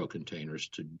the cargo containers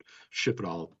to ship it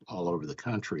all over the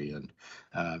country. And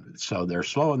so they're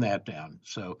slowing that down.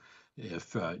 So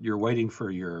if you're waiting for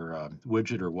your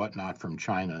widget or whatnot from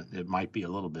China, it might be a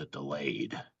little bit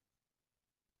delayed.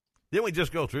 Didn't we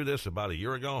just go through this about a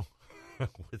year ago?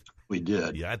 We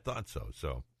did. Yeah, I thought so.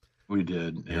 So we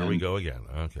did. Here we go again.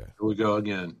 Okay. Here we go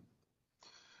again.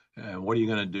 What are you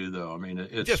going to do, though? I mean,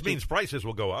 it just means prices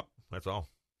will go up. That's all.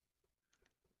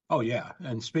 Oh, yeah.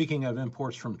 And speaking of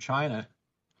imports from China,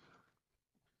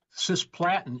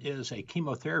 cisplatin is a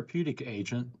chemotherapeutic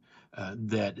agent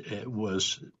that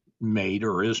was made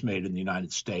or is made in the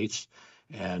United States,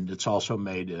 and it's also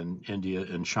made in India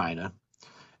and China.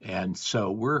 And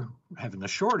so we're having a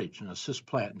shortage.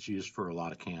 Cisplatin is used for a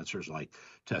lot of cancers like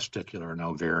testicular and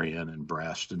ovarian and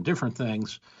breast and different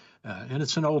things. And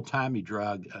it's an old-timey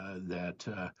drug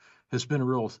that has been a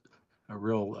real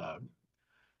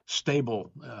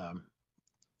stable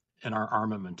in our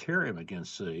armamentarium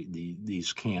against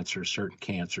these cancers, certain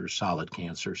cancers, solid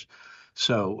cancers.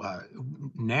 So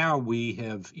now we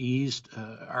have eased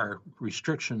our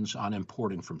restrictions on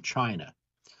importing from China.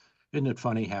 Isn't it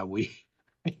funny how we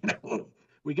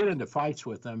get into fights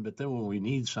with them, but then when we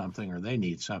need something or they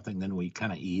need something, then we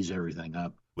kind of ease everything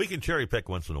up. We can cherry pick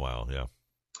once in a while, yeah.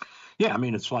 Yeah, I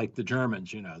mean, it's like the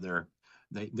Germans,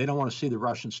 they don't want to see the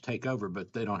Russians take over,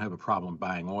 but they don't have a problem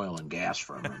buying oil and gas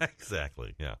from them.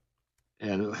 Exactly, yeah.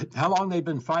 And how long they've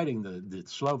been fighting, the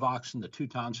Slovaks and the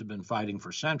Teutons have been fighting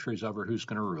for centuries over who's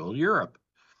going to rule Europe.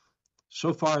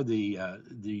 So far, the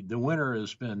winner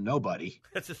has been nobody.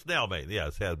 It's a stalemate. Yeah,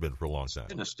 it has been for a long time.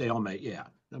 It's been a stalemate, yeah.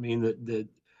 I mean,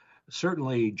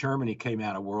 certainly Germany came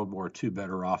out of World War II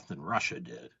better off than Russia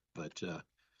did. But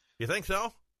you think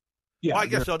so? Yeah, well, I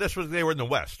guess so. They were in the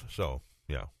West, so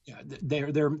yeah. Yeah,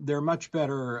 they're much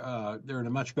better. They're in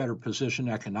a much better position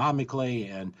economically,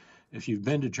 and if you've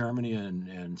been to Germany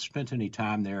and spent any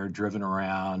time there, driven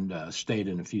around, stayed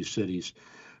in a few cities,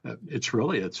 it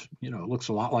looks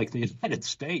a lot like the United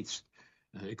States,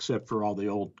 except for all the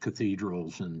old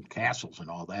cathedrals and castles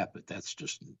and all that. But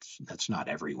that's not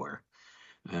everywhere.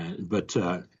 But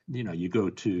you go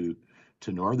to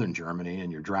northern Germany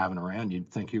and you're driving around,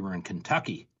 you'd think you were in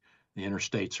Kentucky. The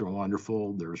interstates are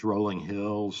wonderful. There's rolling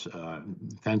hills.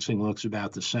 Fencing looks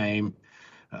about the same.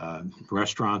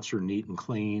 Restaurants are neat and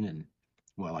clean. And,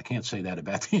 well, I can't say that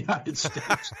about the United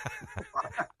States.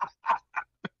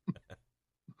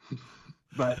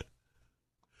 But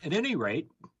at any rate,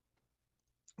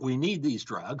 we need these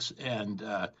drugs, and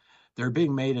they're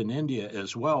being made in India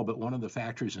as well. But one of the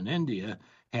factories in India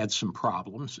had some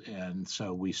problems, and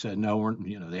so we said no. The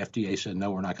FDA said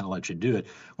no, we're not going to let you do it.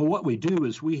 Well, what we do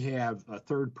is we have a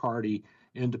third-party,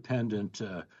 independent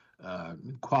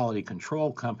quality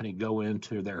control company go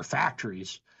into their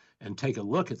factories and take a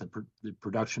look at the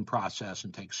production process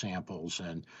and take samples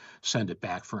and send it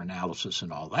back for analysis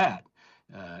and all that.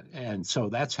 And so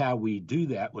that's how we do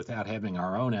that without having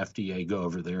our own FDA go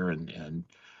over there and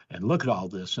look at all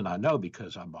this. And I know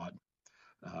because I bought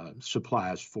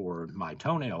supplies for my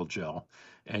toenail gel,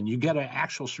 and you get an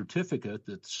actual certificate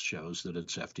that shows that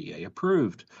it's FDA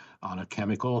approved on a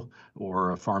chemical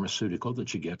or a pharmaceutical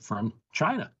that you get from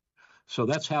China. So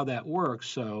that's how that works.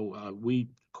 So we,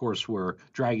 of course, were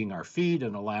dragging our feet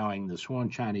and allowing this one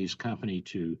Chinese company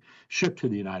to ship to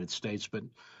the United States. But,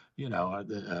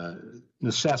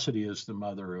 necessity is the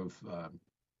mother of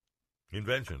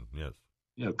invention, yes.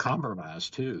 Compromise,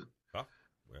 too. Huh?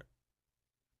 Yeah.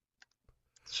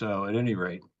 So at any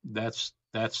rate, that's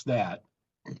that.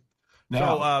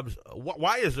 Now, so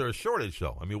why is there a shortage,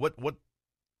 though? I mean, what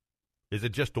is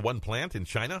it? Just the one plant in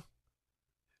China?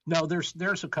 No,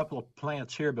 there's a couple of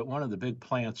plants here, but one of the big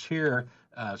plants here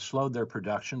slowed their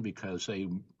production because they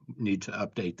need to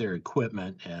update their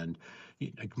equipment. And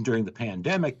during the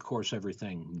pandemic, of course,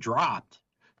 everything dropped.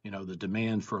 The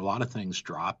demand for a lot of things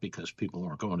dropped because people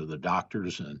weren't going to the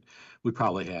doctors, and we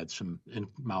probably had some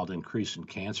mild increase in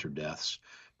cancer deaths.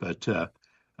 But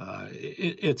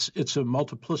it's a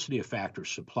multiplicity of factors.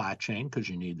 Supply chain, because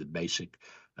you need the basic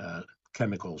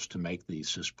chemicals to make the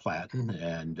cisplatin,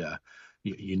 and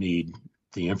you need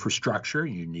the infrastructure,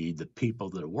 you need the people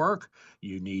that work,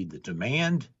 you need the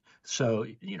demand. So,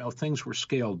 things were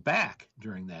scaled back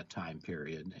during that time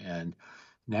period, and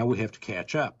now we have to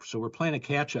catch up. So we're playing a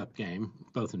catch-up game,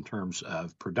 both in terms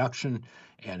of production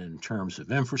and in terms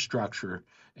of infrastructure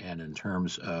and in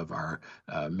terms of our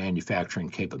manufacturing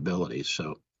capabilities.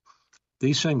 So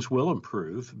these things will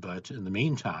improve, but in the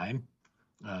meantime,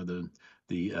 the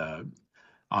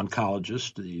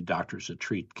oncologists, the doctors that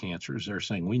treat cancers, they're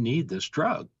saying we need this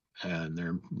drug, and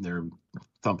they're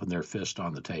thumping their fist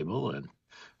on the table and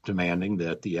demanding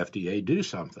that the FDA do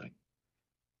something.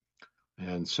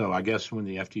 And so I guess when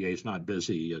the FDA is not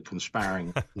busy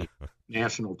conspiring with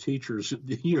National Teachers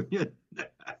Union,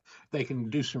 they can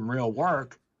do some real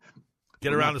work.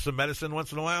 Get around to some medicine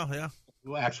once in a while, yeah?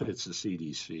 Well, actually, it's the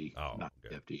CDC, not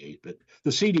okay. the FDA. But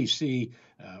the CDC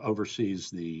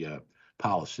oversees the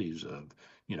policies of,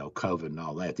 COVID and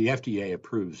all that. The FDA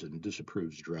approves and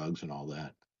disapproves drugs and all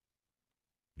that.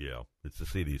 Yeah, it's the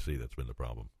CDC that's been the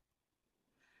problem.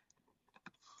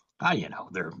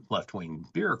 They're left-wing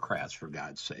bureaucrats, for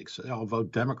God's sakes. They all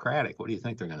vote Democratic. What do you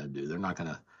think they're going to do? They're not going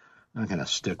to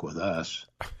stick with us.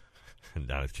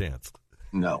 Not a chance.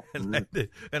 No. And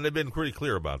they've been pretty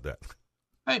clear about that.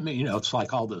 I mean, it's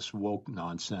like all this woke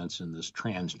nonsense and this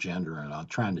transgender, and I'm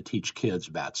trying to teach kids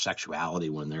about sexuality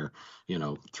when they're,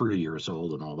 3 years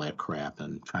old and all that crap,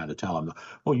 and trying to tell them,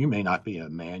 well, you may not be a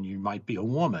man, you might be a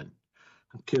woman.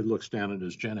 The kid looks down at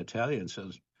his genitalia and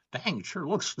says, dang, it sure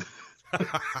looks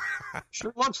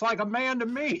like a man to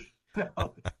me.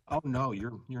 Oh no,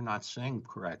 you're not saying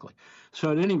correctly.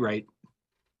 So at any rate,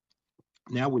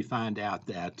 now we find out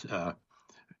that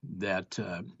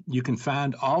you can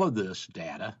find all of this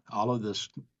data, all of this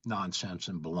nonsense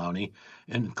and baloney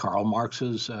in Karl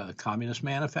Marx's Communist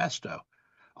Manifesto.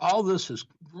 All this is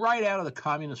right out of the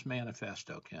Communist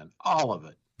Manifesto, Ken. All of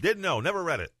it. Didn't know, never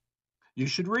read it. You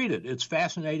should read it. It's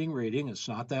fascinating reading. It's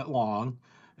not that long,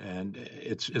 and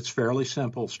it's fairly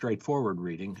simple, straightforward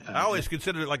reading. I always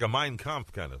considered it like a Mein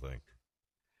Kampf kind of thing.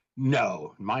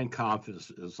 No, Mein Kampf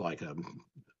is like a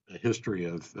history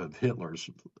of Hitler's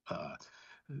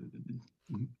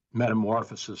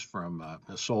metamorphosis from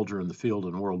a soldier in the field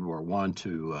in World War I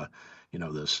to,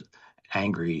 this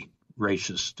angry,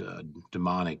 racist,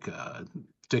 demonic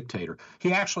dictator.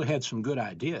 He actually had some good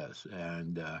ideas,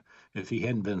 and if he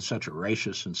hadn't been such a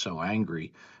racist and so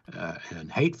angry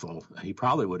and hateful, he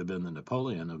probably would have been the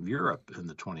Napoleon of Europe in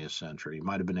the 20th century. He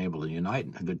might have been able to unite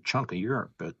a good chunk of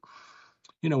Europe, but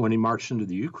when he marched into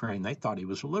the Ukraine, they thought he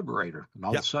was a liberator, and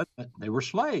all of a sudden they were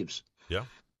slaves. Yeah.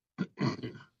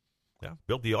 Yeah,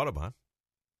 built the Autobahn.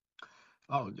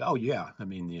 Oh, yeah. I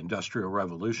mean, the Industrial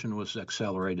Revolution was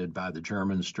accelerated by the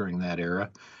Germans during that era,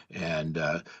 and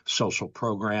social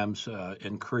programs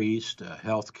increased,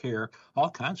 health care, all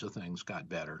kinds of things got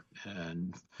better.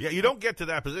 And yeah, you don't get to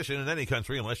that position in any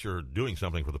country unless you're doing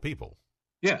something for the people.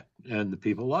 Yeah, and the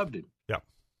people loved him. Yeah.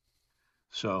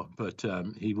 So, but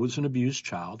he was an abused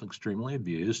child, extremely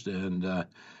abused, and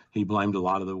he blamed a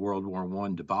lot of the World War I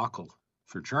debacle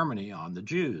for Germany on the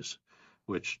Jews,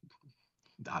 which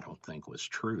I don't think was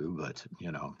true, but,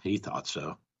 he thought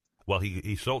so. Well,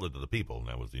 he sold it to the people, and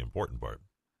that was the important part.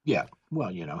 Yeah, well,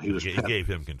 he was... He gave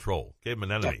him control, gave him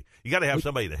an enemy. Yeah. You got to have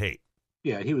somebody to hate.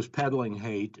 Yeah, he was peddling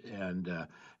hate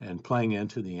and playing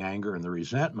into the anger and the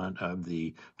resentment of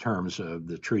the terms of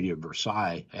the Treaty of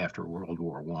Versailles after World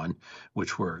War I,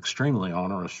 which were extremely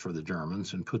onerous for the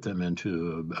Germans and put them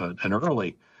into an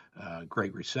early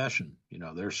Great Recession.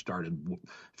 Theirs started a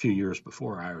few years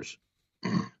before ours.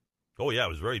 Oh yeah, it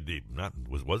was very deep.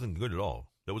 Wasn't good at all.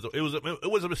 It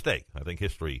was a mistake. I think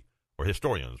history or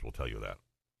historians will tell you that.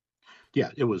 Yeah,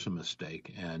 it was a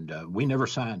mistake, and we never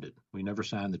signed it. We never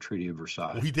signed the Treaty of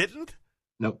Versailles. We didn't?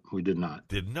 Nope, we did not.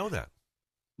 Didn't know that.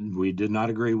 We did not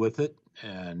agree with it,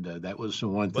 and that was the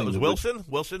one thing. Was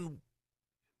Wilson?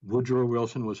 Woodrow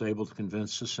Wilson was able to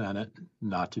convince the Senate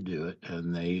not to do it,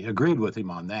 and they agreed with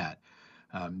him on that.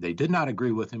 They did not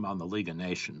agree with him on the League of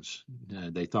Nations.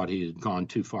 They thought he had gone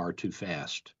too far too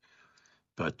fast.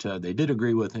 But they did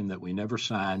agree with him that we never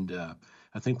signed,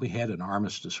 I think we had an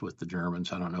armistice with the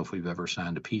Germans. I don't know if we've ever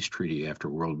signed a peace treaty after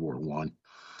World War I.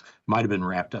 Might have been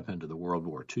wrapped up into the World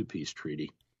War II peace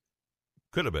treaty.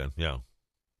 Could have been, yeah.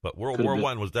 But World War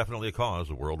I was definitely a cause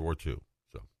of World War II.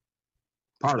 So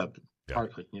part of it,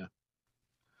 partly, yeah.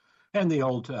 And the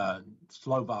old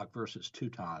Slovak versus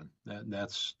Teuton,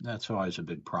 that's always a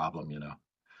big problem,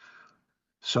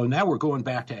 So now we're going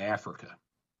back to Africa.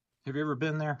 Have you ever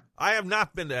been there? I have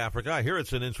not been to Africa. I hear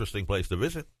it's an interesting place to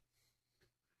visit.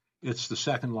 It's the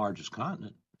second largest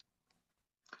continent.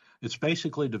 It's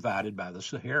basically divided by the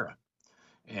Sahara.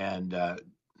 And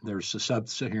there's the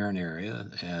sub-Saharan area,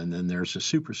 and then there's the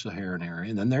super-Saharan area,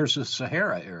 and then there's the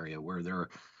Sahara area where there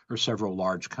are several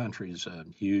large countries,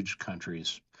 huge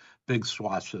countries, big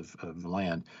swaths of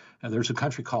land. And there's a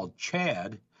country called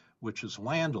Chad, which is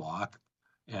landlocked,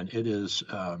 and it is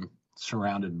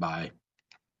surrounded by,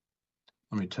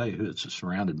 let me tell you who it's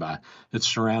surrounded by. It's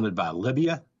surrounded by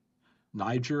Libya,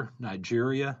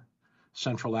 Nigeria,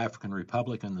 Central African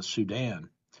Republic, and the Sudan.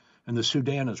 And the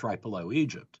Sudan is right below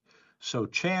Egypt. So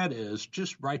Chad is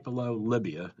just right below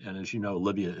Libya, and as you know,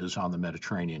 Libya is on the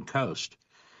Mediterranean coast.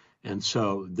 And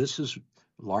so this is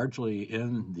largely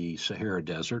in the Sahara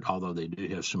Desert, although they do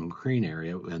have some green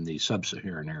area in the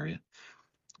sub-Saharan area.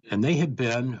 And they have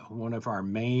been one of our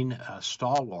main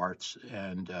stalwarts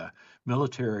and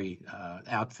military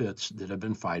outfits that have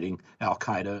been fighting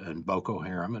Al-Qaeda and Boko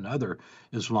Haram and other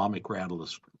Islamic radical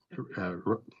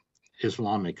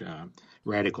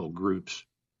groups.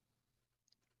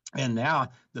 And now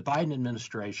the Biden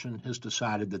administration has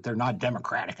decided that they're not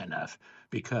democratic enough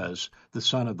because the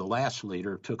son of the last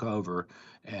leader took over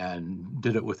and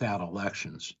did it without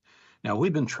elections. Now,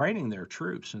 we've been training their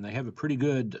troops, and they have a pretty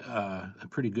good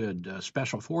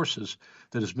special forces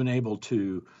that has been able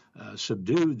to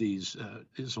subdue these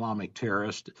Islamic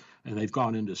terrorists, and they've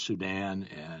gone into Sudan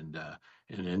and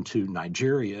into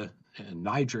Nigeria and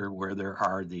Niger, where there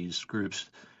are these groups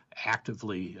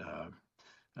actively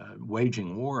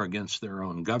waging war against their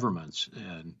own governments.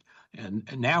 And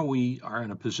now we are in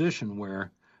a position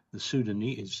where the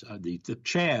Sudanese, the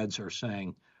Chads, are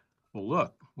saying, well,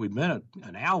 look, we've been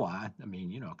an ally. I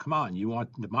mean, come on, you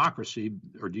want democracy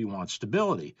or do you want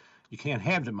stability? You can't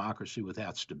have democracy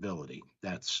without stability.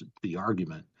 That's the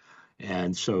argument.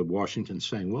 And so Washington's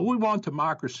saying, well, we want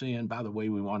democracy. And by the way,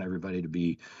 we want everybody to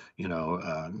be,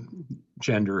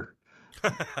 gender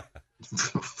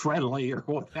friendly or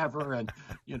whatever. And,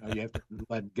 you have to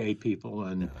let gay people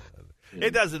and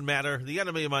it doesn't matter. The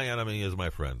enemy of my enemy is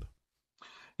my friend.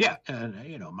 Yeah. And,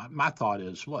 my thought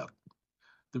is, look,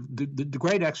 the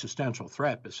great existential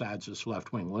threat, besides this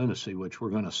left-wing lunacy, which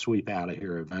we're going to sweep out of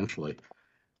here eventually,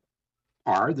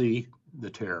 are the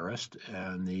terrorists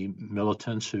and the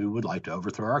militants who would like to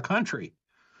overthrow our country.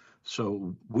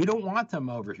 So we don't want them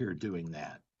over here doing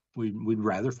that. We'd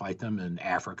rather fight them in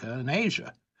Africa and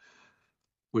Asia,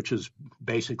 which is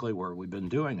basically where we've been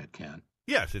doing it, Ken.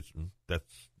 Yes, it's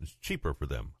cheaper for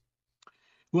them.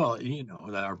 Well,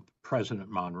 our President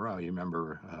Monroe, you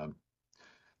remember,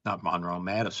 not Monroe,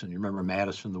 Madison. You remember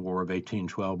Madison, the War of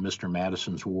 1812, Mr.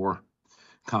 Madison's War,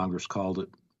 Congress called it.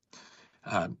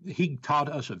 He taught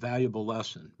us a valuable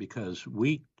lesson because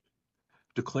we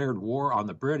declared war on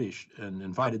the British and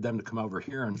invited them to come over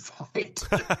here and fight,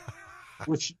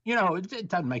 which, it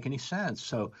doesn't make any sense.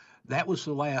 So that was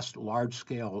the last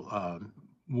large-scale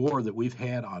war that we've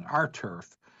had on our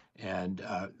turf. And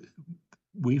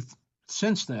we've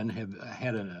since then have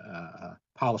had a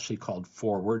policy called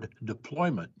forward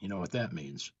deployment. You know what that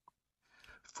means?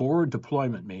 Forward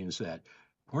deployment means that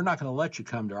we're not going to let you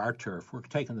come to our turf. We're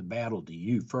taking the battle to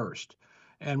you first.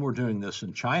 And we're doing this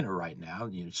in China right now.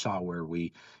 You saw where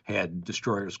we had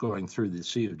destroyers going through the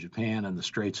Sea of Japan and the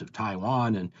Straits of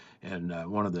Taiwan, and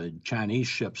one of the Chinese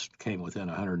ships came within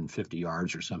 150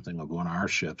 yards or something of one of our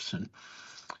ships.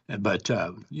 But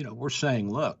we're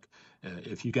saying, look,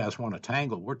 if you guys want to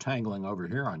tangle, we're tangling over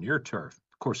here on your turf.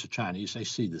 Of course, the Chinese, they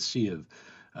see the Sea of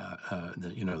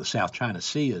the South China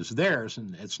Sea as theirs,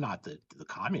 and it's not the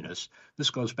communists.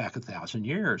 This goes back 1,000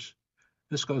 years.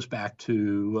 This goes back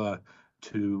to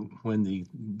when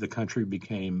the country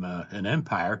became an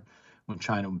empire. When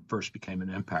China first became an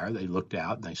empire, they looked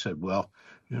out and they said, well,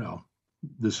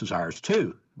 this is ours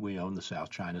too. We own the South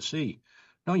China Sea.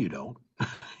 No, you don't.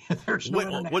 There's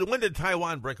when did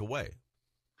Taiwan break away?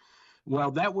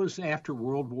 Well, that was after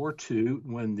World War II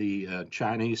when the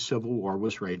Chinese Civil War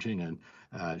was raging,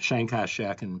 and Chiang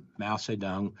Kai-shek and Mao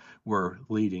Zedong were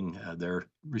leading their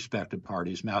respective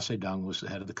parties. Mao Zedong was the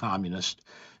head of the communists,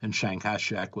 and Chiang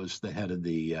Kai-shek was the head of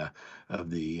the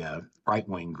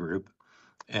right-wing group.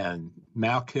 And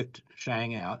Mao kicked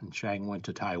Chiang out, and Chiang went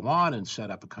to Taiwan and set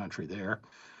up a country there,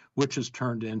 which has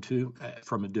turned into,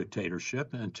 from a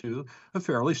dictatorship, into a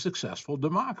fairly successful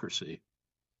democracy.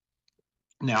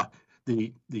 Now,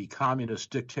 the communist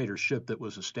dictatorship that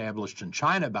was established in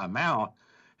China by Mao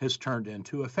has turned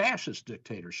into a fascist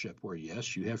dictatorship where,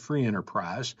 yes, you have free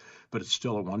enterprise, but it's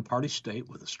still a one-party state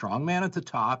with a strong man at the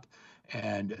top,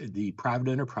 and the private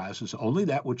enterprise is only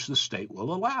that which the state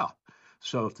will allow.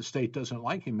 So if the state doesn't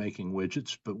like you making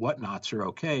widgets, but whatnots are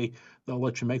okay, they'll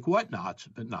let you make whatnots,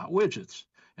 but not widgets.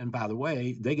 And by the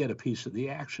way, they get a piece of the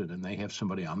action, and they have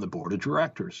somebody on the board of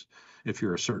directors if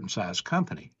you're a certain size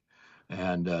company.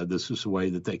 And this is the way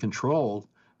that they control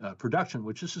production,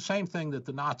 which is the same thing that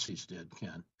the Nazis did,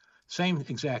 Ken. Same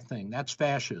exact thing. That's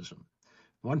fascism.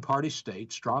 One-party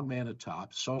state, strong man at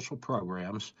top, social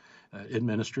programs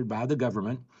administered by the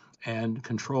government, and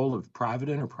control of private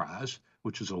enterprise,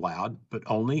 which is allowed, but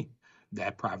only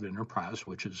that private enterprise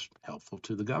which is helpful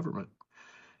to the government,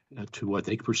 to what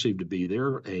they perceive to be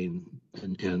their aim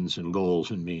and ends and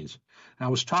goals and means. And I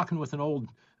was talking with an old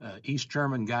East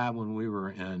German guy when we were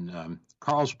in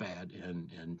Carlsbad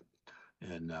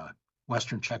in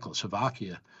Western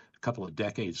Czechoslovakia a couple of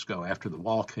decades ago after the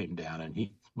wall came down, and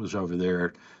he was over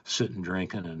there sitting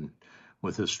drinking, and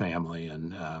with his family,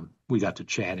 and we got to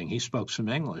chatting. He spoke some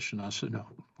English, and I said, "No,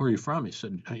 where are you from?" He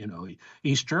said,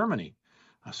 East Germany.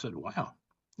 I said, "Wow."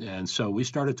 And so we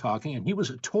started talking, and he was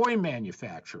a toy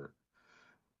manufacturer.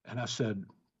 And I said,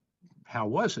 "How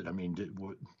was it? I mean,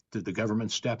 did the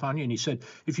government step on you?" And he said,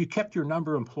 "If you kept your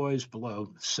number of employees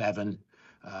below 7,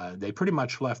 they pretty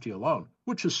much left you alone,"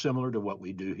 which is similar to what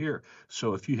we do here.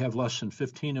 So if you have less than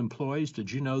 15 employees,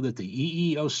 did you know that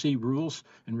the EEOC rules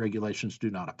and regulations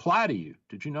do not apply to you?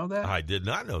 Did you know that? I did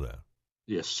not know that.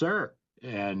 Yes, sir.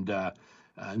 And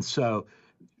so,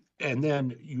 and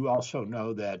then you also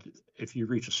know that if you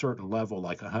reach a certain level,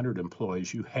 like 100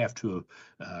 employees, you have to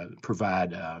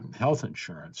provide health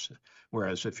insurance.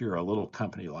 Whereas if you're a little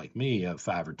company like me of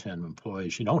 5 or 10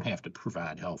 employees, you don't have to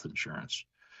provide health insurance.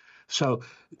 So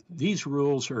these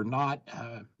rules are not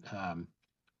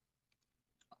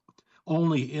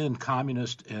only in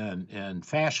communist and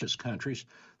fascist countries.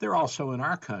 They're also in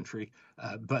our country,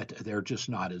 but they're just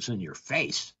not as in your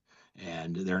face,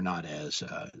 and they're not as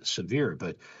severe.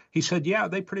 But he said, yeah,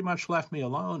 they pretty much left me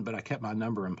alone, but I kept my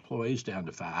number of employees down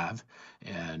to 5,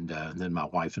 and then my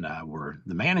wife and I were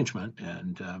the management,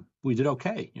 and we did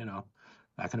okay,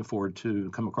 I can afford to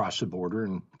come across the border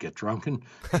and get drunk in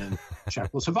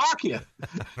Czechoslovakia.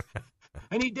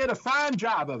 And he did a fine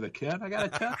job of it, Ken. I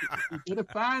got to tell you, he did a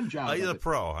fine job. He's a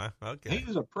pro, huh? Okay. He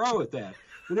was a pro at that.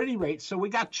 But at any rate, so we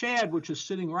got Chad, which is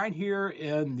sitting right here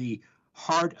in the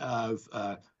heart of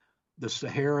the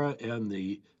Sahara and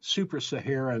the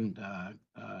super-Saharan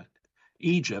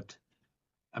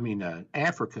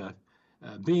Africa,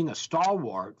 being a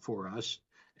stalwart for us.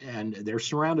 And they're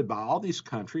surrounded by all these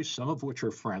countries, some of which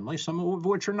are friendly, some of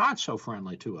which are not so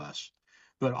friendly to us,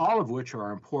 but all of which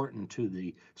are important to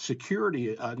the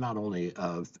security not only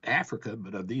of Africa,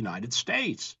 but of the United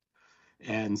States.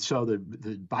 And so the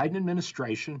Biden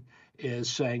administration is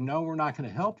saying, no, we're not going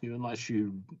to help you unless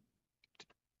you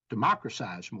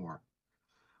democratize more.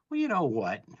 Well, you know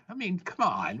what? I mean, come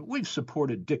on. We've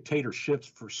supported dictatorships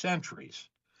for centuries,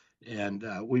 and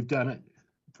we've done it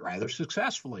rather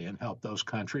successfully and helped those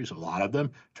countries, a lot of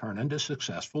them, turn into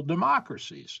successful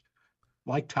democracies,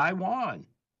 like Taiwan.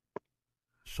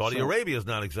 Saudi Arabia is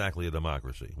not exactly a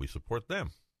democracy. We support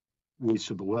them.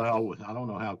 Well, I don't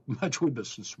know how much we've been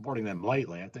supporting them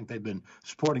lately. I think they've been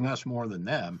supporting us more than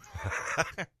them.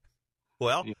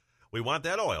 Well, we want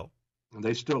that oil.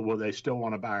 They still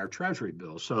want to buy our treasury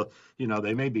bills. So,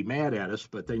 they may be mad at us,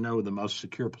 but they know the most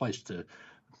secure place to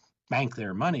bank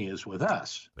their money is with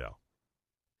us. Yeah.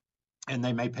 And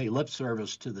they may pay lip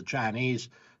service to the Chinese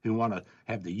who want to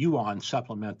have the yuan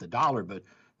supplement the dollar, but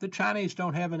the Chinese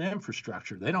don't have an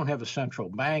infrastructure. They don't have a central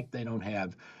bank. They don't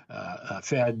have a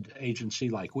Fed agency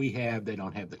like we have. They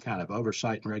don't have the kind of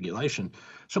oversight and regulation.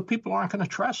 So people aren't going to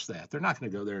trust that. They're not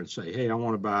going to go there and say, hey, I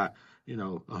want to buy,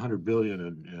 $100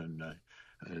 billion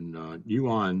in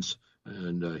yuans,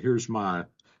 and here's my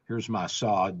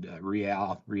Saud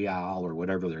real or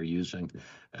whatever they're using,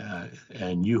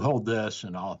 and you hold this,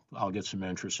 and I'll get some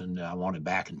interest, and I want it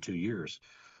back in 2 years,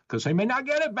 because they may not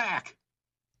get it back.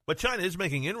 But China is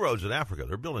making inroads in Africa.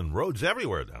 They're building roads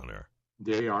everywhere down there.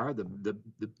 They are.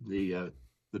 The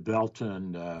Belt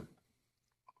and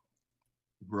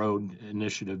Road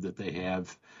Initiative that they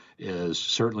have is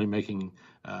certainly making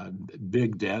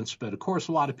big dents. But of course,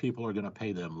 a lot of people are going to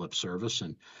pay them lip service,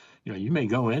 and you may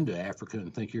go into Africa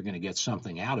and think you're going to get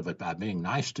something out of it by being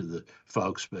nice to the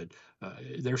folks, but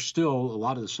there's still a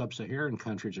lot of the sub-Saharan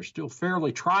countries are still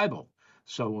fairly tribal.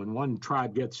 So when one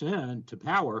tribe gets into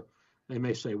power, they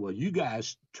may say, well, you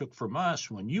guys took from us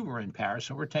when you were in power,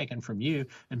 so we're taking from you.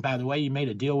 And by the way, you made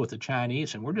a deal with the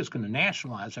Chinese, and we're just going to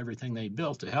nationalize everything they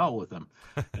built. To hell with them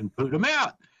and boot them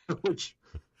out. Which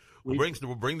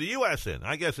we'll bring the U.S. in.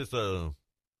 I guess it's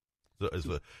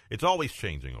always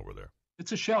changing over there.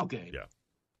 It's a shell game. Yeah.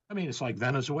 I mean, it's like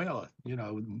Venezuela.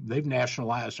 They've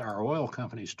nationalized our oil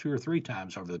companies 2 or 3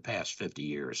 times over the past 50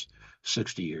 years,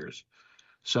 60 years.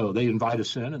 So they invite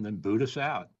us in and then boot us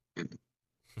out.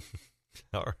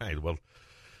 All right. Well,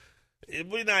 it'd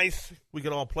be nice. We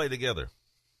could all play together.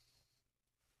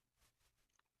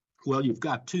 Well, you've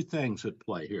got 2 things at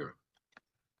play here.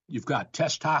 You've got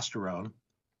testosterone,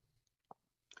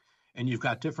 and you've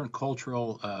got different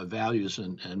cultural values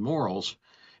and morals.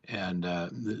 And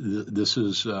this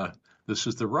is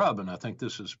the rub, and I think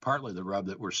this is partly the rub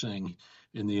that we're seeing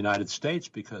in the United States,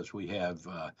 because we have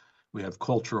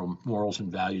cultural morals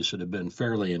and values that have been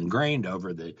fairly ingrained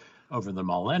over the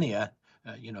millennia.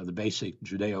 The basic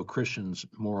Judeo-Christians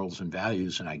morals and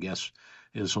values, and I guess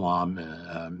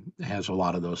Islam has a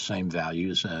lot of those same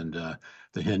values, and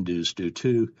the Hindus do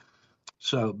too.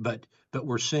 So, but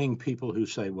we're seeing people who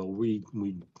say, well, we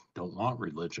don't want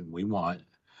religion. We want,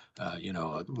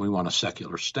 we want a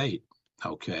secular state.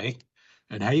 Okay.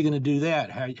 And how are you going to do that?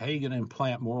 How are you going to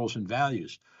implant morals and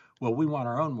values? Well, we want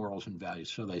our own morals and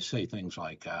values. So they say things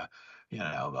like,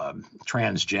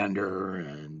 transgender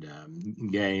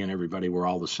and gay and everybody, we're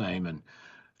all the same. And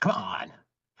come on,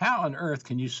 how on earth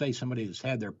can you say somebody that's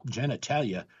had their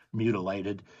genitalia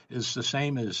mutilated is the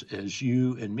same as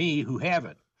you and me who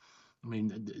haven't? I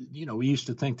mean, we used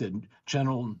to think that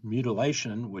genital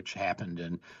mutilation, which happened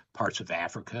in parts of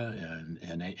Africa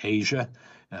and Asia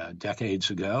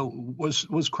decades ago,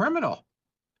 was criminal.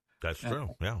 That's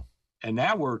true, yeah. And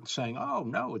now we're saying, oh,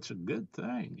 no, it's a good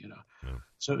thing, Yeah.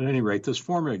 So at any rate, this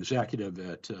former executive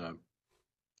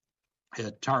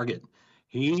at Target,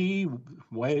 he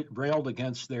railed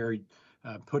against their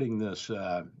putting this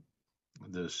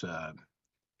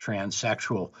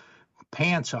transsexual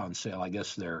pants on sale. I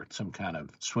guess they're some kind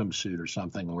of swimsuit or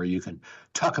something where you can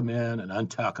tuck them in and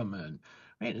untuck them. And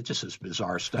man, it just is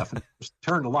bizarre stuff. And it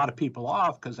turned a lot of people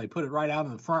off because they put it right out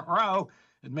in the front row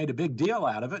and made a big deal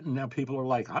out of it. And now people are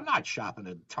like, I'm not shopping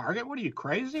at Target. What are you,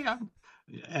 crazy?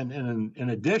 And in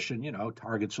addition,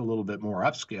 Target's a little bit more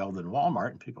upscale than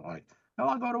Walmart. And people are like, no,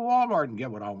 I'll go to Walmart and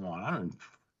get what I want.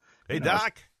 Hey,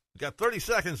 Doc, you got 30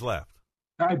 seconds left.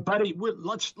 All right, buddy,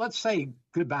 let's say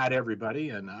goodbye to everybody.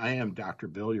 And I am Dr.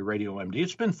 Bill, your radio MD.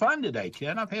 It's been fun today,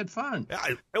 Ken. I've had fun.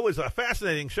 Yeah, it was a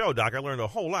fascinating show, Doc. I learned a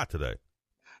whole lot today.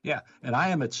 Yeah, and I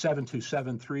am at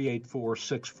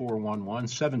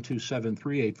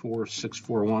 727-384-6411,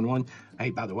 727-384-6411.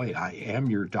 Hey, by the way, I am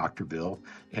your Dr. Bill,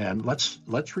 and let's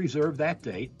reserve that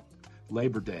date,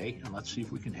 Labor Day, and let's see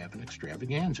if we can have an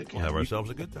extravaganza. We'll have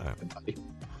ourselves a good time. Everybody.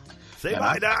 Say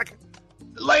bye, Doc.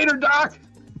 Later, Doc.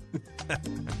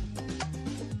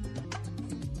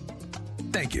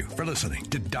 Thank you for listening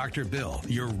to Dr. Bill,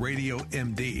 your radio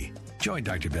MD. Join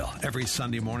Dr. Bill every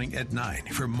Sunday morning at 9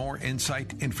 for more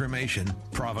insight, information,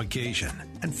 provocation,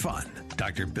 and fun.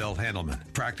 Dr. Bill Handelman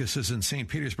practices in St.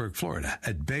 Petersburg, Florida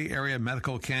at Bay Area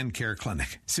Medical Can Care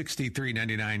Clinic,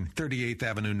 6399 38th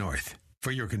Avenue North.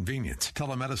 For your convenience,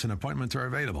 telemedicine appointments are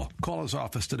available. Call his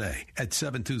office today at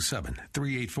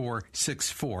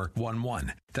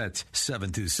 727-384-6411. That's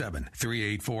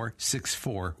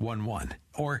 727-384-6411.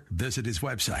 Or visit his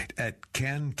website at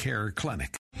Can Care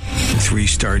Clinic.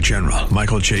 3-star General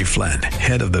Michael J. Flynn,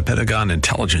 head of the Pentagon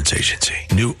Intelligence Agency,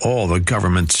 knew all the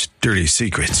government's dirty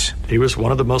secrets. He was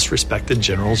one of the most respected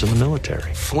generals in the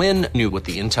military. Flynn knew what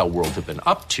the intel world had been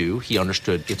up to. He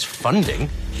understood its funding.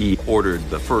 He ordered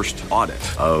the first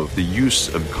audit of the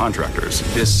use of contractors.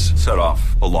 This set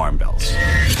off alarm bells.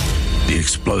 The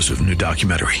explosive new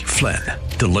documentary, Flynn,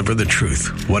 Deliver the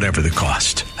Truth, Whatever the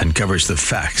Cost, uncovers the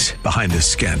facts behind this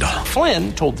scandal.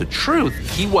 Flynn told the truth.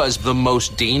 He was the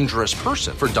most dangerous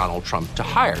person for Donald Trump to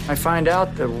hire. I find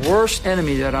out the worst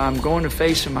enemy that I'm going to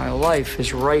face in my life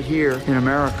is right here in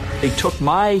America. They took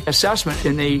my assessment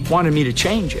and they wanted me to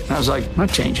change it. And I was like, I'm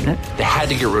not changing it. They had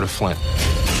to get rid of Flynn.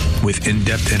 With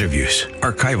in-depth interviews,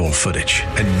 archival footage,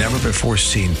 and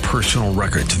never-before-seen personal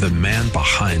records of the man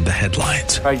behind the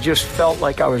headlines. I just felt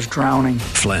like I was drowning.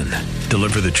 Flynn,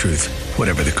 Deliver the Truth,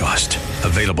 Whatever the Cost.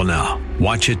 Available now.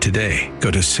 Watch it today.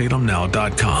 Go to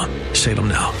salemnow.com.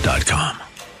 salemnow.com.